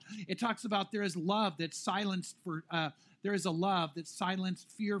about that. It talks about there is love that's silenced there is a love that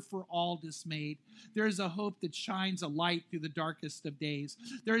silenced fear for all dismayed. There is a hope that shines a light through the darkest of days.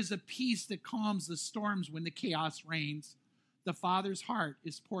 There is a peace that calms the storms when the chaos reigns. The Father's heart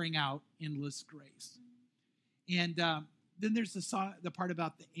is pouring out endless grace. And then there's the part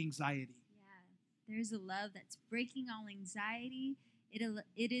about the anxiety. Yeah, there's a love that's breaking all anxiety.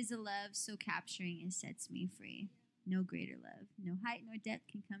 It is a love so capturing it sets me free. No greater love. No height nor depth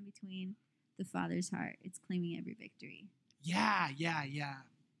can come between the Father's heart. It's claiming every victory. Yeah.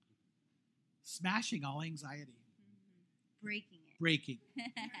 Smashing all anxiety. Mm-hmm. Breaking.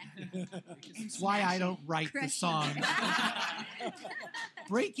 That's why I don't write the songs.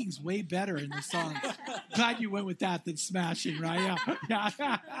 Breaking's way better in the song. Glad you went with that than smashing, right? Yeah. I love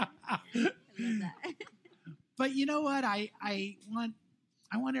that. But you know what? I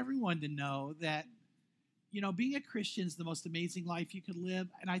want everyone to know that, being a Christian is the most amazing life you could live.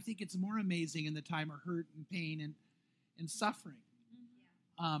 And I think it's more amazing in the time of hurt and pain and suffering.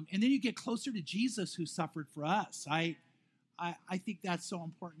 And then you get closer to Jesus who suffered for us. I think that's so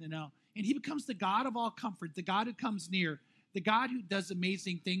important to know. And he becomes the God of all comfort, the God who comes near, the God who does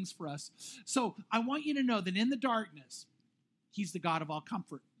amazing things for us. So I want you to know that in the darkness, he's the God of all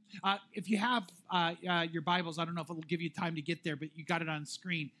comfort. If you have your Bibles, I don't know if it'll give you time to get there, but you got it on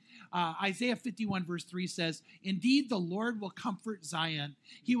screen. Isaiah 51 verse 3 says, "Indeed, the Lord will comfort Zion.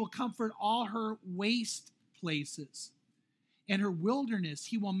 He will comfort all her waste places. And her wilderness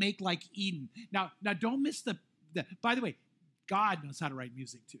he will make like Eden." Now don't miss by the way, God knows how to write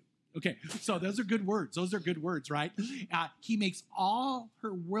music too. Okay, so those are good words. Those are good words, right? He makes all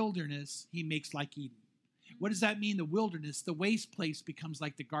her wilderness, he makes like Eden. What does that mean? The wilderness, the waste place becomes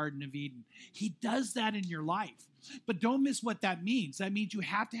like the Garden of Eden. He does that in your life. But don't miss what that means. That means you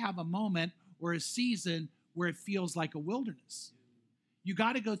have to have a moment or a season where it feels like a wilderness. You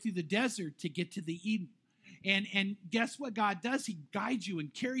got to go through the desert to get to the Eden. And guess what God does? He guides you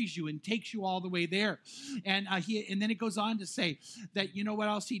and carries you and takes you all the way there. And then it goes on to say that, you know what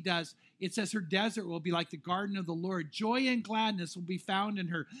else he does? It says her desert will be like the garden of the Lord. Joy and gladness will be found in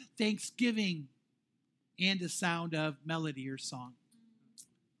her. Thanksgiving and a sound of melody or song.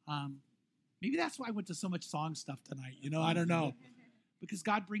 Maybe that's why I went to so much song stuff tonight. I don't know. Because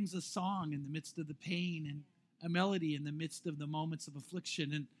God brings a song in the midst of the pain and a melody in the midst of the moments of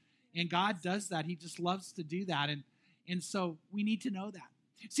affliction. And God does that. He just loves to do that. And so we need to know that.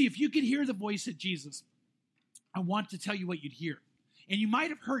 See, if you could hear the voice of Jesus, I want to tell you what you'd hear. And you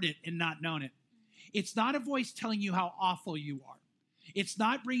might have heard it and not known it. It's not a voice telling you how awful you are. It's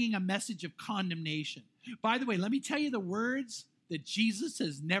not bringing a message of condemnation. By the way, let me tell you the words that Jesus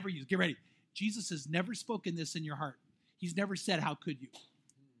has never used. Get ready. Jesus has never spoken this in your heart. He's never said, "How could you?"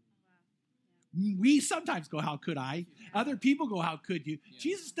 We sometimes go, how could I? Other people go, how could you? Yeah.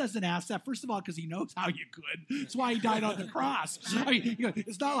 Jesus doesn't ask that, first of all, because he knows how you could. That's why he died on the cross. I mean,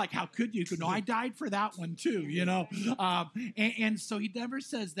 it's not like, how could you? No, I died for that one too, you know? And so he never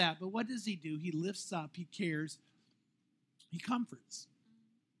says that. But what does he do? He lifts up, he cares, he comforts.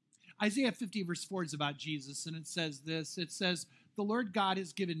 Isaiah 50 verse 4 is about Jesus, and it says this. It says, the Lord God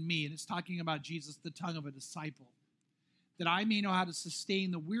has given me, and it's talking about Jesus, the tongue of a disciple, that I may know how to sustain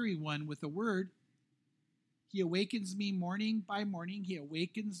the weary one with a word. He awakens me morning by morning. He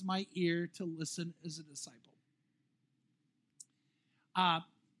awakens my ear to listen as a disciple.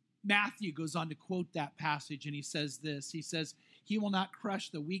 Matthew goes on to quote that passage, and he says this. He says, he will not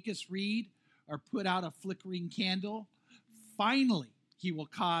crush the weakest reed or put out a flickering candle. Finally, he will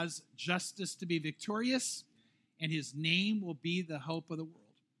cause justice to be victorious, and his name will be the hope of the world.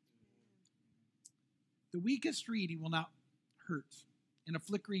 The weakest reed he will not hurt, and a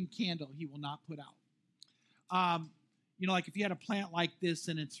flickering candle he will not put out. Like if you had a plant like this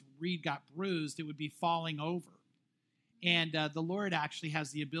and its reed got bruised, it would be falling over. And the Lord actually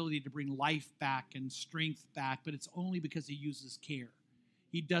has the ability to bring life back and strength back, but it's only because he uses care.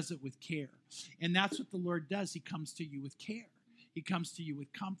 He does it with care. And that's what the Lord does. He comes to you with care. He comes to you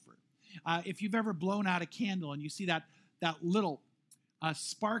with comfort. If you've ever blown out a candle and you see that little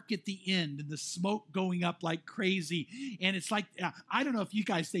spark at the end and the smoke going up like crazy, and it's like, I don't know if you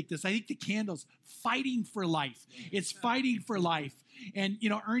guys think this, I think the candle's fighting for life. It's fighting for life. And,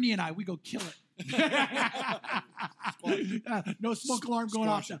 Ernie and I, we go kill it. No smoke alarm going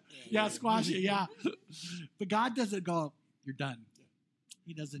off. Yeah, squash it, yeah. But God doesn't go, you're done.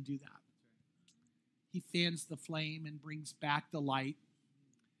 He doesn't do that. He fans the flame and brings back the light,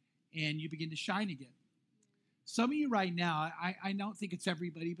 and you begin to shine again. Some of you right now, I don't think it's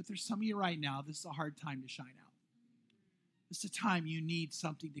everybody, but there's some of you right now, this is a hard time to shine out. This is a time you need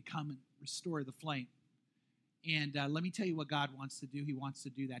something to come and restore the flame. And let me tell you what God wants to do. He wants to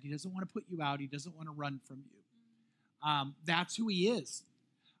do that. He doesn't want to put you out. He doesn't want to run from you. That's who he is.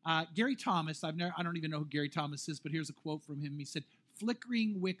 Gary Thomas, I don't even know who Gary Thomas is, but here's a quote from him. He said,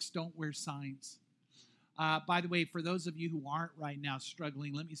 flickering wicks don't wear signs. By the way, for those of you who aren't right now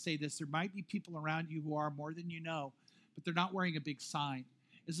struggling, let me say this. There might be people around you who are more than you know, but they're not wearing a big sign.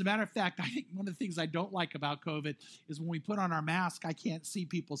 As a matter of fact, I think one of the things I don't like about COVID is when we put on our mask, I can't see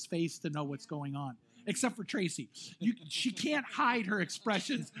people's face to know what's going on, except for Tracy. She can't hide her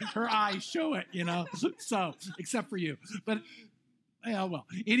expressions. Her eyes show it, so except for you. But,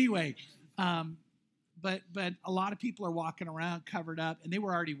 anyway, but a lot of people are walking around covered up, and they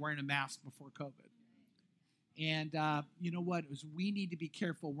were already wearing a mask before COVID. And you know what? We need to be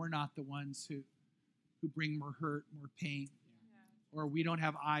careful. We're not the ones who bring more hurt, more pain, or we don't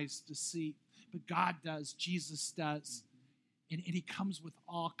have eyes to see. But God does. Jesus does. And he comes with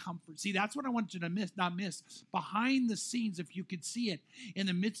all comfort. See, that's what I want you to not miss. Behind the scenes, if you could see it, in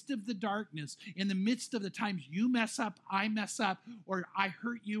the midst of the darkness, in the midst of the times you mess up, I mess up, or I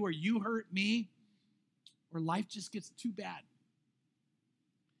hurt you, or you hurt me, or life just gets too bad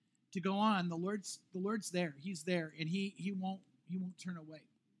to go on, the Lord's there. He's there, and he won't turn away.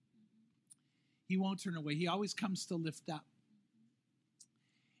 He won't turn away. He always comes to lift up.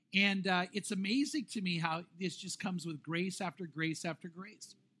 And it's amazing to me how this just comes with grace after grace after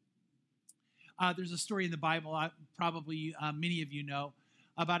grace. There's a story in the Bible, probably many of you know,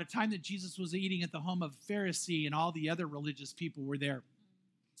 about a time that Jesus was eating at the home of a Pharisee, and all the other religious people were there.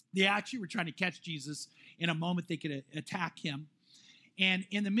 They actually were trying to catch Jesus in a moment they could attack him. And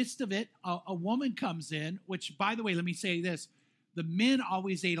in the midst of it, a woman comes in, which, by the way, let me say this. The men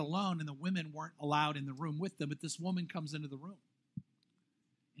always ate alone, and the women weren't allowed in the room with them. But this woman comes into the room,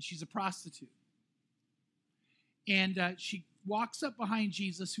 and she's a prostitute. And she walks up behind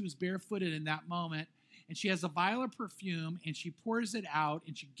Jesus, who's barefooted in that moment, and she has a vial of perfume, and she pours it out,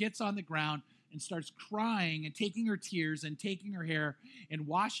 and she gets on the ground and starts crying and taking her tears and taking her hair and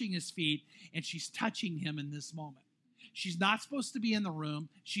washing his feet, and she's touching him in this moment. She's not supposed to be in the room.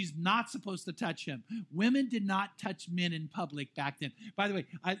 She's not supposed to touch him. Women did not touch men in public back then. By the way,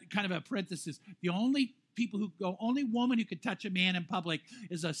 kind of a parenthesis, the only woman who could touch a man in public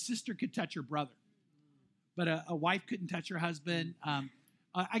is a sister could touch her brother. But a wife couldn't touch her husband.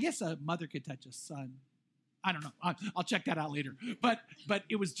 I guess a mother could touch a son. I don't know. I'll check that out later. But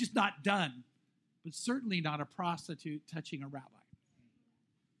it was just not done. But certainly not a prostitute touching a rabbi.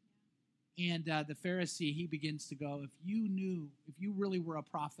 And the Pharisee, he begins to go, if you really were a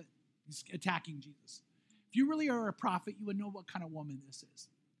prophet, he's attacking Jesus. If you really are a prophet, you would know what kind of woman this is.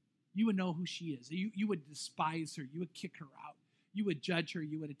 You would know who she is. You would despise her. You would kick her out. You would judge her.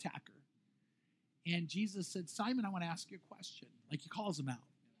 You would attack her. And Jesus said, Simon, I want to ask you a question. Like he calls him out.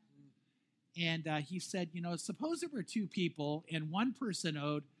 And he said, suppose there were two people and one person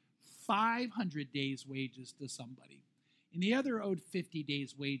owed 500 days' wages to somebody, and the other owed 50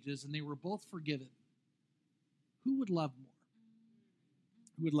 days' wages, and they were both forgiven. Who would love more?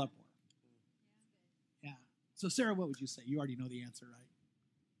 Who would love more? Yeah. So, Sarah, what would you say? You already know the answer, right?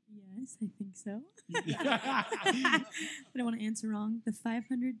 Yes, I think so. I don't want to answer wrong. The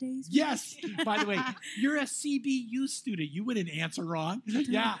 500 days? Yes. By the way, you're a CBU student. You wouldn't answer wrong.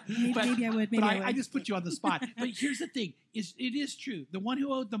 Yeah. Maybe I would. Maybe I would. I just put you on the spot. But here's the thing. It is true. The one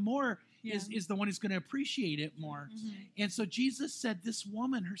who owed the more is the one who's going to appreciate it more. Mm-hmm. And so Jesus said, this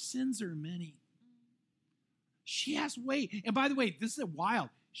woman, her sins are many. She has weight. And by the way, this is wild.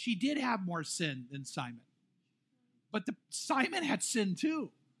 She did have more sin than Simon. But Simon had sin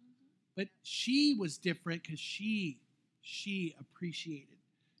too. But she was different because she appreciated.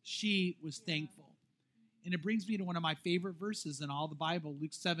 She was thankful. And it brings me to one of my favorite verses in all the Bible,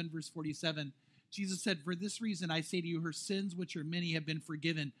 Luke 7, verse 47. Jesus said, for this reason I say to you, her sins, which are many, have been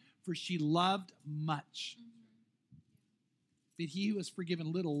forgiven, for she loved much. But he who has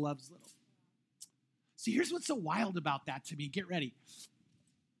forgiven little loves little. See, here's what's so wild about that to me. Get ready.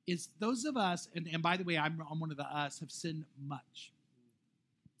 Is those of us, and by the way, I'm one of the us, have sinned much.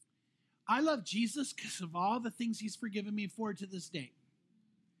 I love Jesus because of all the things he's forgiven me for to this day.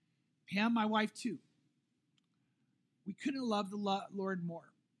 Pam, my wife, too. We couldn't love the Lord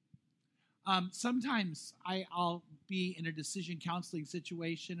more. Sometimes I'll be in a decision counseling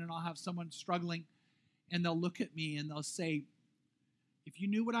situation and I'll have someone struggling and they'll look at me and they'll say, if you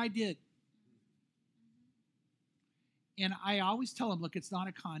knew what I did. And I always tell them, look, it's not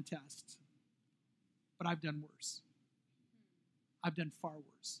a contest, but I've done worse. I've done far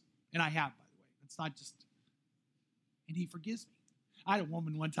worse. And I have, by the way. It's not just, and he forgives me. I had a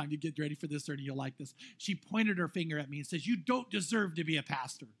woman one time, you get ready for this, Ernie, you'll like this. She pointed her finger at me and says, you don't deserve to be a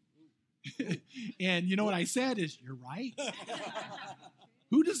pastor. And you know what I said is, you're right.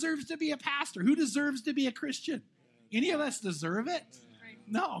 Who deserves to be a pastor? Who deserves to be a Christian? Any of us deserve it?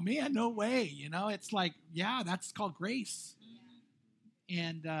 No, man, no way. It's like, yeah, that's called grace.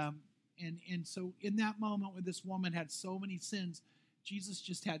 And so in that moment when this woman had so many sins, Jesus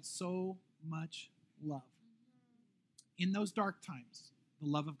just had so much love. In those dark times, the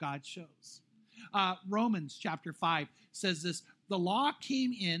love of God shows. Romans chapter 5 says this, the law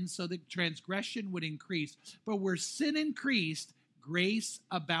came in so that transgression would increase, but where sin increased, grace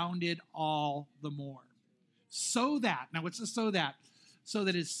abounded all the more. So that, now what's the so that? So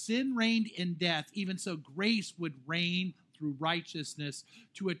that as sin reigned in death, even so grace would reign through righteousness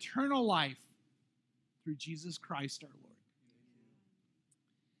to eternal life through Jesus Christ our Lord.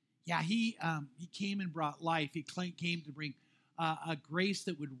 Yeah, he came and brought life. He came to bring a grace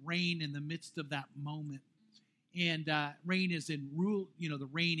that would reign in the midst of that moment. And reign is in rule, the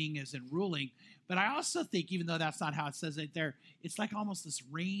reigning is in ruling. But I also think, even though that's not how it says it there, it's like almost this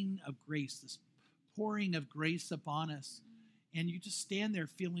rain of grace, this pouring of grace upon us. And you just stand there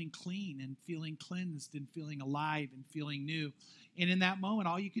feeling clean and feeling cleansed and feeling alive and feeling new. And in that moment,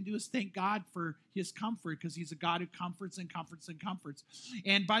 all you can do is thank God for his comfort, because he's a God who comforts and comforts and comforts.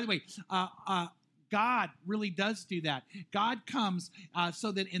 And by the way, God really does do that. God comes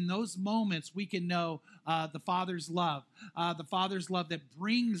so that in those moments we can know the Father's love that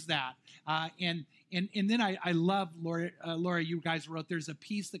brings that. And then I love, Laura, you guys wrote, there's a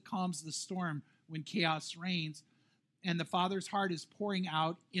peace that calms the storm when chaos reigns. And the Father's heart is pouring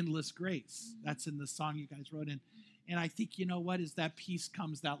out endless grace. That's in the song you guys wrote in. And I think, you know what, as that peace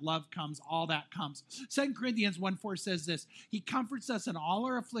comes, that love comes, all that comes. 2 Corinthians 1:4 says this, he comforts us in all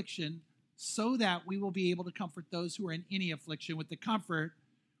our affliction so that we will be able to comfort those who are in any affliction with the comfort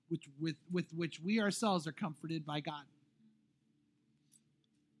with which we ourselves are comforted by God.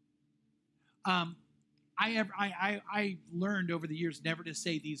 I learned over the years never to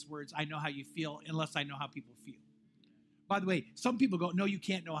say these words, I know how you feel, unless I know how people feel. By the way, some people go, no, you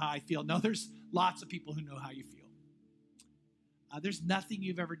can't know how I feel. No, there's lots of people who know how you feel. There's nothing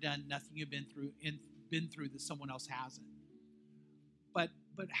you've ever done, nothing you've been through that someone else hasn't. But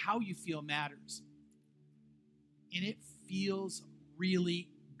how you feel matters. And it feels really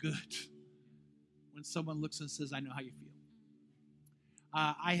good when someone looks and says, I know how you feel.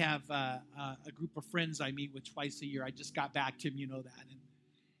 I have a group of friends I meet with twice a year. I just got back, Tim, you know that.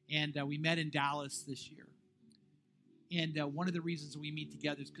 And we met in Dallas this year. And one of the reasons we meet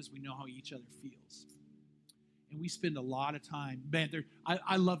together is because we know how each other feels. And we spend a lot of time. Man,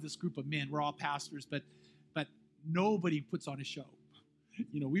 I love this group of men. We're all pastors, but nobody puts on a show.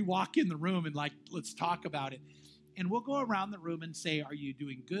 We walk in the room and let's talk about it. And we'll go around the room and say, are you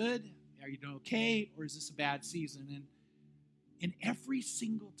doing good? Are you doing okay? Or is this a bad season? And every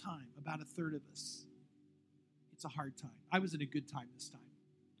single time, about a third of us, it's a hard time. I was in a good time this time.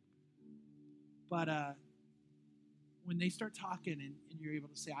 But when they start talking and you're able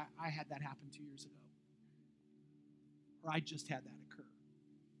to say, I had that happen 2 years ago, or I just had that occur.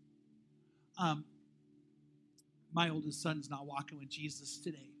 My oldest son's not walking with Jesus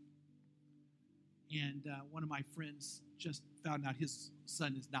today. And one of my friends just found out his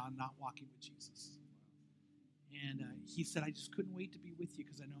son is now not walking with Jesus. And he said, I just couldn't wait to be with you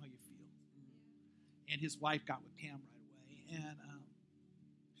because I know how you feel. And his wife got with Pam right away.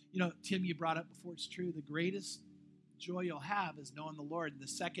 And, Tim, you brought up before, it's true, the greatest joy you'll have is knowing the Lord. And the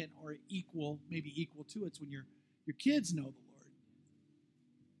second, or maybe equal to it's when your kids know the Lord.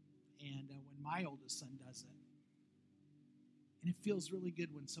 And when my oldest son does it, and it feels really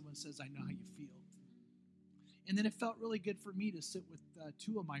good when someone says, I know how you feel. And then it felt really good for me to sit with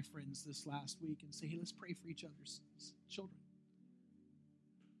two of my friends this last week and say, hey, let's pray for each other's children.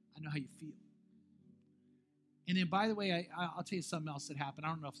 I know how you feel. And then, by the way, I'll tell you something else that happened. I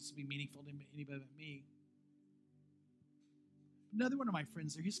don't know if this will be meaningful to anybody but me. Another one of my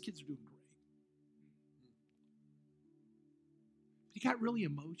friends there, his kids are doing great. But he got really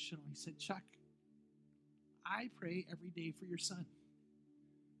emotional. He said, Chuck, I pray every day for your son.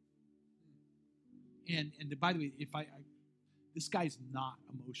 And by the way, this guy's not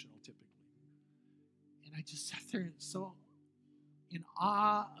emotional typically. And I just sat there and so in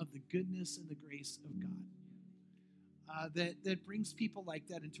awe of the goodness and the grace of God that brings people like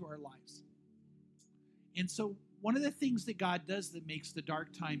that into our lives. And so one of the things that God does that makes the dark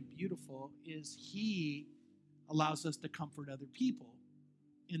time beautiful is he allows us to comfort other people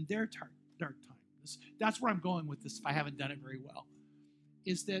in their dark time. That's where I'm going with this if I haven't done it very well.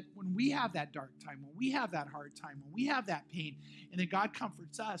 Is that when we have that dark time, when we have that hard time, when we have that pain, and then God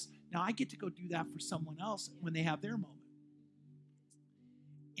comforts us, now I get to go do that for someone else when they have their moment.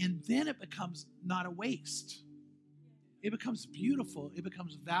 And then it becomes not a waste. It becomes beautiful. It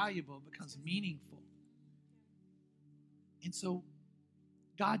becomes valuable. It becomes meaningful. And so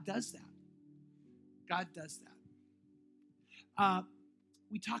God does that. God does that.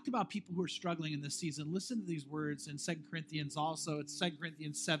 We talked about people who are struggling in this season. Listen to these words in 2 Corinthians also. It's 2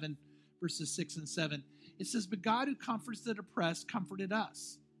 Corinthians 7, verses 6 and 7. It says, but God who comforts the depressed comforted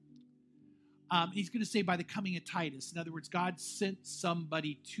us. He's going to say by the coming of Titus. In other words, God sent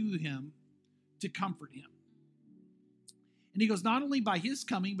somebody to him to comfort him. And he goes, not only by his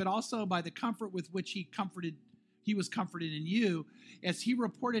coming, but also by the comfort with which he was comforted in you, as he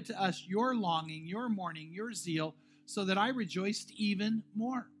reported to us your longing, your mourning, your zeal, so that I rejoiced even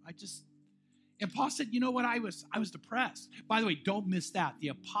more. And Paul said, you know what? I was depressed. By the way, don't miss that. The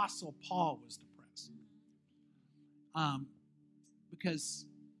Apostle Paul was depressed. Because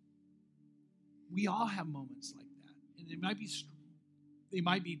we all have moments like that. And they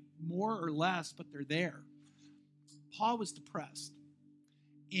might be more or less, but they're there. Paul was depressed.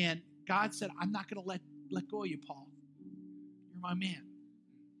 And God said, I'm not going to let go of you, Paul. You're my man.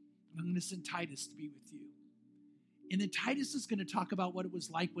 And I'm going to send Titus to be with you. And then Titus is going to talk about what it was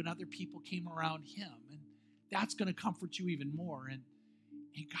like when other people came around him. And that's going to comfort you even more. And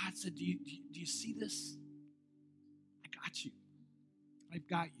God said, do you see this? I got you. I've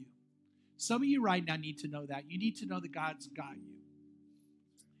got you. Some of you right now need to know that. You need to know that God's got you.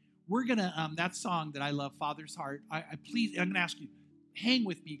 We're going to, that song that I love, Father's Heart, I'm going to ask you, hang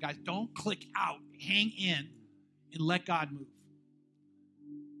with me, guys. Don't click out. Hang in and let God move.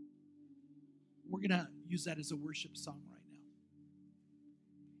 We're going to use that as a worship song right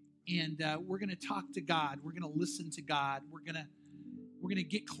now. And we're going to talk to God. We're going to listen to God. We're going to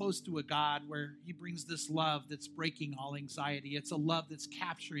get close to a God where he brings this love that's breaking all anxiety. It's a love that's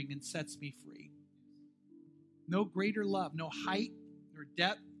capturing and sets me free. No greater love, no height nor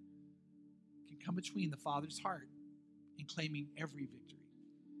depth can come between the Father's heart and claiming every victory.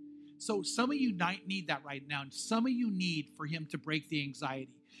 So some of you need that right now. Some of you need for him to break the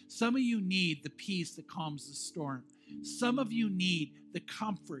anxiety. Some of you need the peace that calms the storm. Some of you need the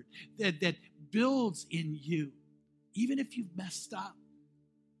comfort that builds in you, even if you've messed up.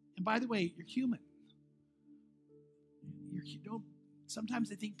 And by the way, you're human.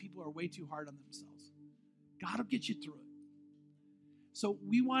 Sometimes I think people are way too hard on themselves. God will get you through it. So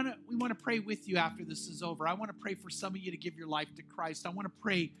we want to pray with you after this is over. I want to pray for some of you to give your life to Christ. I want to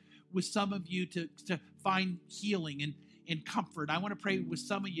pray with some of you to find healing and comfort. I want to pray with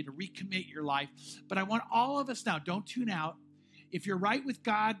some of you to recommit your life. But I want all of us now, don't tune out. If you're right with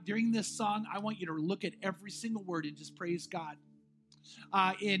God during this song, I want you to look at every single word and just praise God.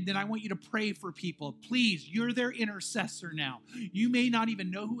 And then I want you to pray for people. Please, you're their intercessor now. You may not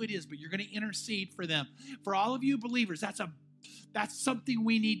even know who it is, but you're going to intercede for them. For all of you believers, that's a that's something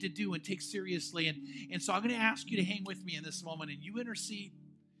we need to do and take seriously. And so I'm going to ask you to hang with me in this moment and you intercede.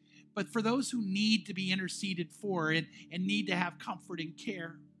 But for those who need to be interceded for and need to have comfort and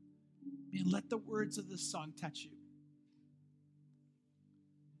care, man, let the words of this song touch you.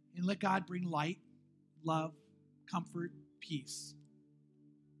 And let God bring light, love, comfort, peace.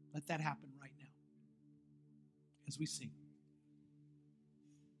 Let that happen right now as we sing.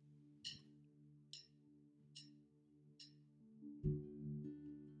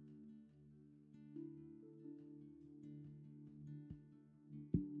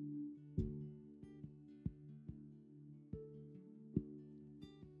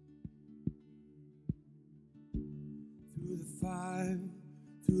 Through the fire,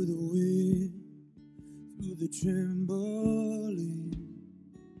 through the wind, through the trembling,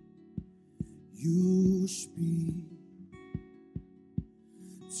 you speak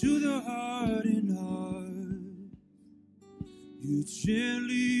to the hardened heart. You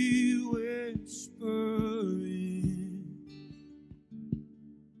gently whispering,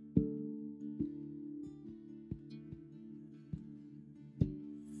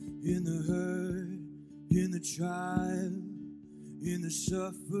 in the hurt, in the trial, in the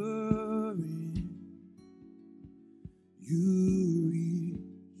suffering, you reach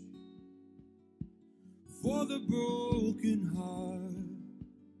for the broken heart.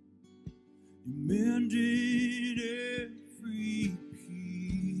 You mended every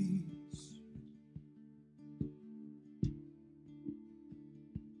piece.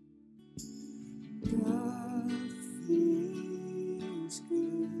 What feels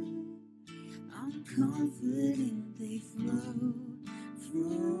good, I'm confident they flow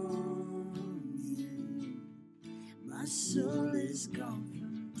from you. My soul is gone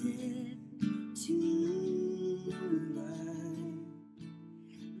from death to life,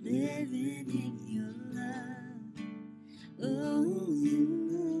 living in your love. Oh, your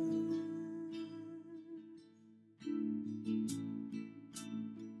love.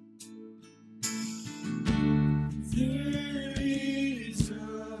 There is a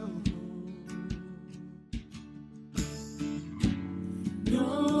hope,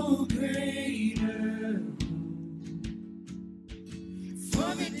 no greater hope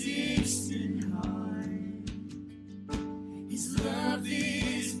for the distant heart. His love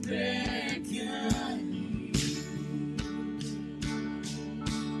is beckoning.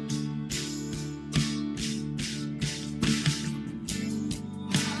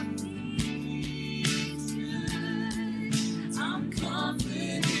 I'm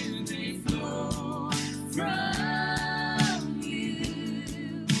confident they flow from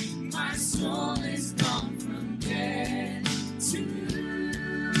you. My soul is gone from death to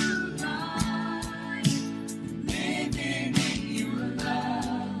life, living in your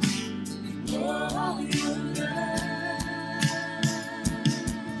love. Oh, your love.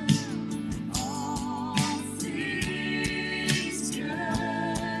 All things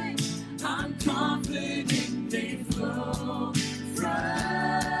good. I'm confident they flow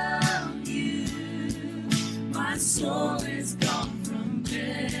from you. My soul is gone from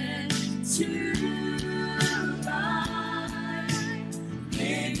death to life,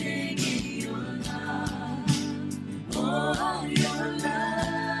 living in your love. Oh, your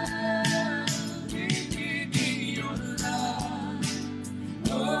love, living in your love.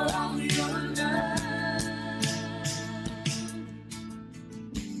 Oh, your love.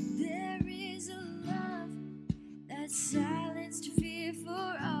 There is a love that silenced fear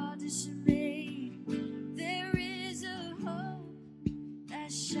for all dismay. There is a hope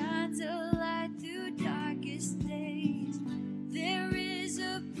that shines a light through darkest days. There is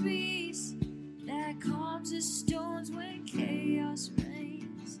a peace that calms the storms when chaos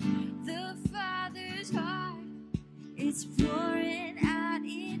reigns. The Father's heart, it's pouring out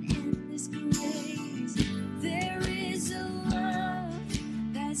in endless grace. There is a love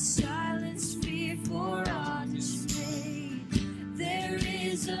that silenced fear for all dismay. There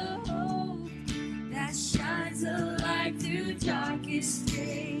is a hope that shines a light through darkest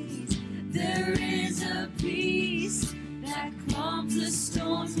days. There is a peace that calms the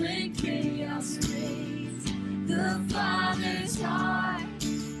storms when chaos reigns. The Father's heart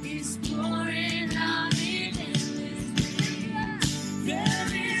is pouring out in endless grace. There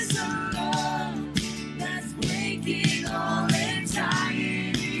is a love that's breaking all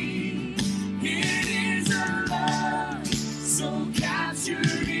anxiety. It is a love so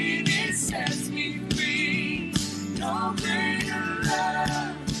capturing, it sets me free. No greater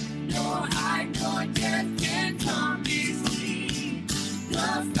love, no height nor depth can come between.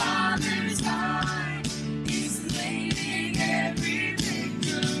 The Father's heart is claiming every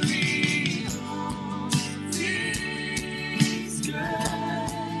victory. All things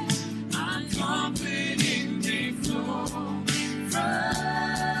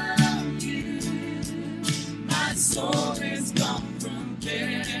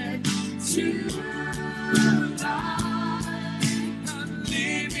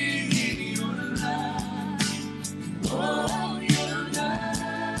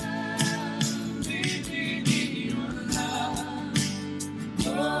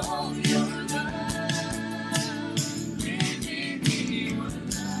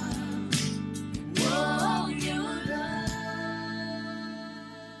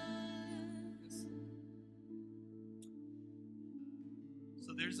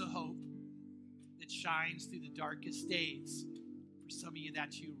So there's a hope that shines through the darkest days. For some of you,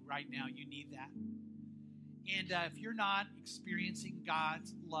 that's you right now. You need that. And if you're not experiencing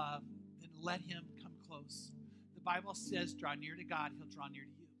God's love, then let him come close. The Bible says, draw near to God, he'll draw near to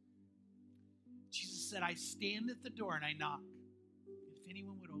you. Jesus said, I stand at the door and I knock. If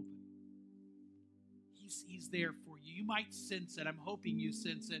anyone would open, he's there for you. You might sense it. I'm hoping you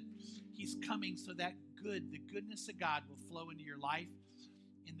sense it. He's coming so that the goodness of God will flow into your life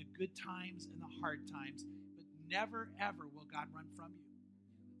in the good times and the hard times. But never, ever will God run from you.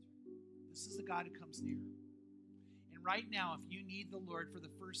 This is the God who comes near. And right now, if you need the Lord for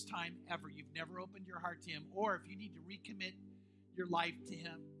the first time ever, you've never opened your heart to him, or if you need to recommit your life to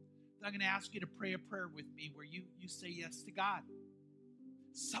him, then I'm going to ask you to pray a prayer with me where you say yes to God.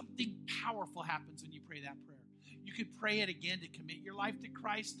 Something powerful happens when you pray that prayer. You could pray it again to commit your life to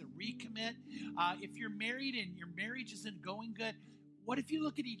Christ, to recommit. If you're married and your marriage isn't going good, what if you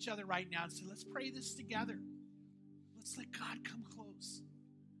look at each other right now and say, let's pray this together. Let's let God come close.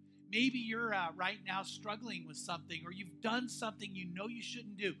 Maybe you're right now struggling with something, or you've done something you know you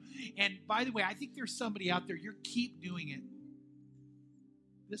shouldn't do. And by the way, I think there's somebody out there, you keep doing it.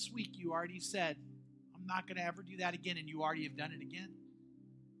 This week you already said, I'm not going to ever do that again, and you already have done it again.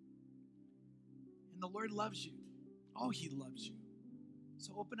 And the Lord loves you. Oh, he loves you.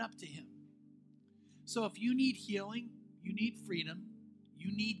 So open up to him. So if you need healing, you need freedom,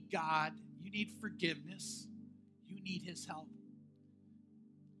 you need God, you need forgiveness, you need his help,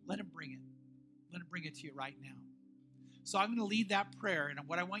 let him bring it. Let him bring it to you right now. So I'm going to lead that prayer, and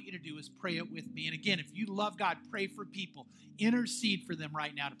what I want you to do is pray it with me. And again, if you love God, pray for people. Intercede for them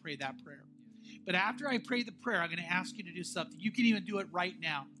right now to pray that prayer. But after I pray the prayer, I'm going to ask you to do something. You can even do it right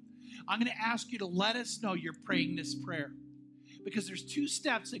now. I'm going to ask you to let us know you're praying this prayer. Because there's two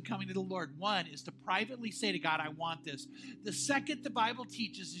steps in coming to the Lord. One is to privately say to God, I want this. The second the Bible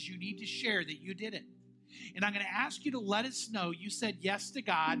teaches is you need to share that you did it. And I'm going to ask you to let us know you said yes to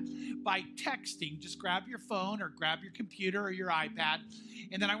God by texting. Just grab your phone or grab your computer or your iPad.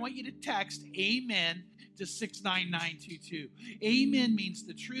 And then I want you to text amen to 69922. Amen means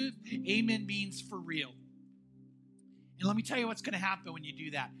the truth. Amen means for real. And let me tell you what's going to happen when you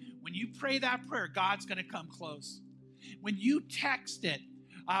do that. When you pray that prayer, God's going to come close. When you text it,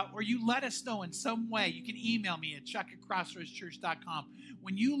 or you let us know in some way, you can email me at chuck@crossroadschurch.com.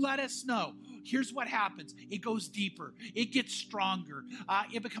 When you let us know, here's what happens. It goes deeper. It gets stronger.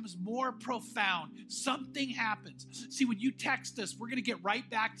 It becomes more profound. Something happens. See, when you text us, we're going to get right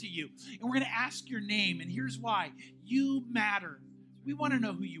back to you. And we're going to ask your name. And here's why. You matter. We want to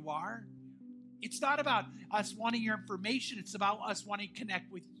know who you are. It's not about us wanting your information. It's about us wanting to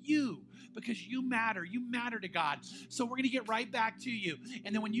connect with you because you matter. You matter to God. So we're going to get right back to you.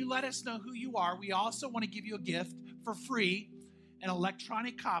 And then when you let us know who you are, we also want to give you a gift for free, an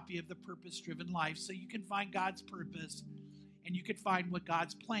electronic copy of The Purpose-Driven Life, so you can find God's purpose and you can find what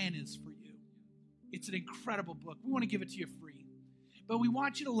God's plan is for you. It's an incredible book. We want to give it to you free. But we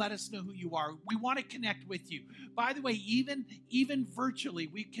want you to let us know who you are. We want to connect with you. By the way, even virtually,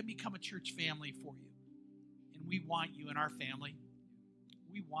 we can become a church family for you. And we want you in our family.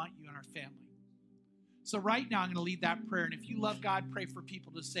 We want you in our family. So right now, I'm going to lead that prayer. And if you love God, pray for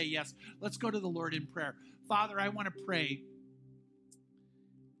people to say yes. Let's go to the Lord in prayer. Father, I want to pray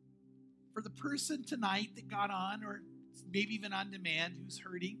for the person tonight that got on, or maybe even on demand, who's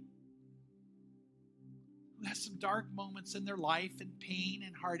hurting, who has some dark moments in their life and pain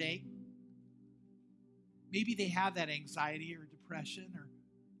and heartache. Maybe they have that anxiety or depression, or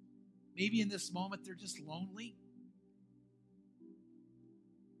maybe in this moment they're just lonely.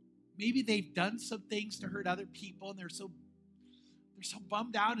 Maybe they've done some things to hurt other people and they're so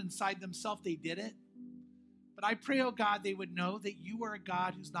bummed out inside themselves they did it. But I pray, oh God, they would know that you are a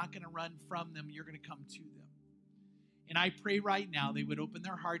God who's not going to run from them. You're going to come to them. And I pray right now they would open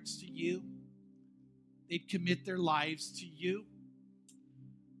their hearts to you. They'd commit their lives to you.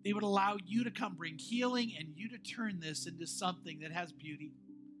 They would allow you to come bring healing and you to turn this into something that has beauty,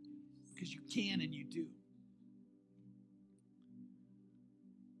 because you can and you do.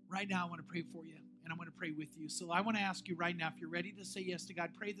 Right now, I want to pray for you, and I want to pray with you. So I want to ask you right now, if you're ready to say yes to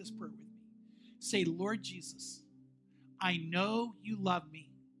God, pray this prayer with me. Say, Lord Jesus, I know you love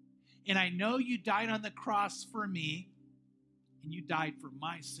me, and I know you died on the cross for me, and you died for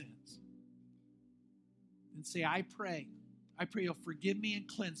my sins. Then say, I pray you'll forgive me and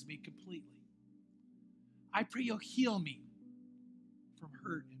cleanse me completely. I pray you'll heal me from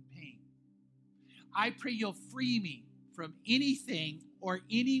hurt and pain. I pray you'll free me from anything or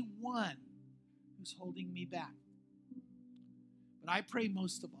anyone who's holding me back. But I pray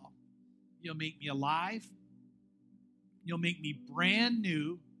most of all, you'll make me alive You'll make me brand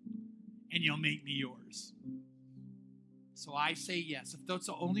new, and you'll make me yours. So I say yes. If that's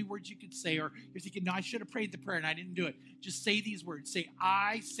the only words you could say, or you're thinking, no, I should have prayed the prayer and I didn't do it, just say these words. Say,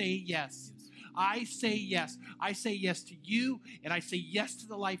 I say yes. I say yes. I say yes to you, and I say yes to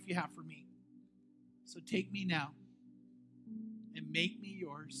the life you have for me. So take me now and make me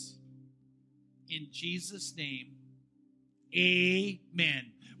yours. In Jesus' name,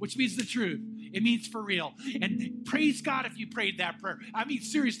 amen. Which means the truth. It means for real. And praise God if you prayed that prayer. I mean,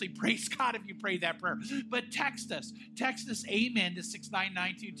 seriously, praise God if you prayed that prayer. But text us. Text us amen to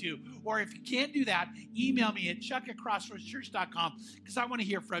 69922. Or if you can't do that, email me at chuck@crossroadschurch.com because I want to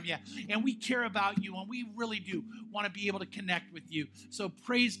hear from you. And we care about you, and we really do want to be able to connect with you. So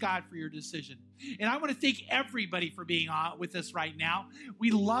praise God for your decision. And I want to thank everybody for being on with us right now.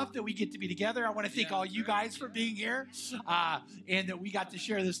 We love that we get to be together. I want to thank all you guys for being here and that we got to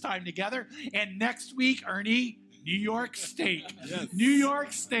share this time together. And next week, Ernie, New York steak. Yes. New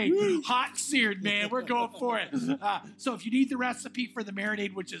York steak. Hot seared, man. We're going for it. So if you need the recipe for the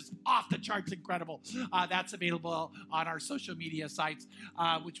marinade, which is off the charts incredible, that's available on our social media sites,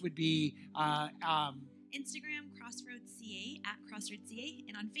 which would be Instagram, Crossroads CA, @Crossroads CA,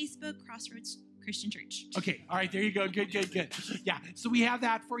 and on Facebook, Crossroads Christian Church. Okay, all right, there you go. Good. Yeah, so we have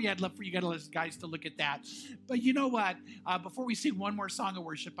that for you. I'd love for you guys to look at that. But you know what? Before we sing one more song of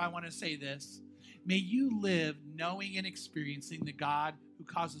worship, I want to say this. May you live knowing and experiencing the God who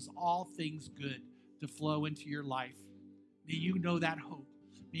causes all things good to flow into your life. May you know that hope.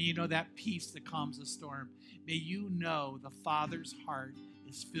 May you know that peace that calms the storm. May you know the Father's heart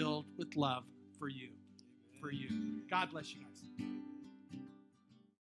is filled with love for you. God bless you guys.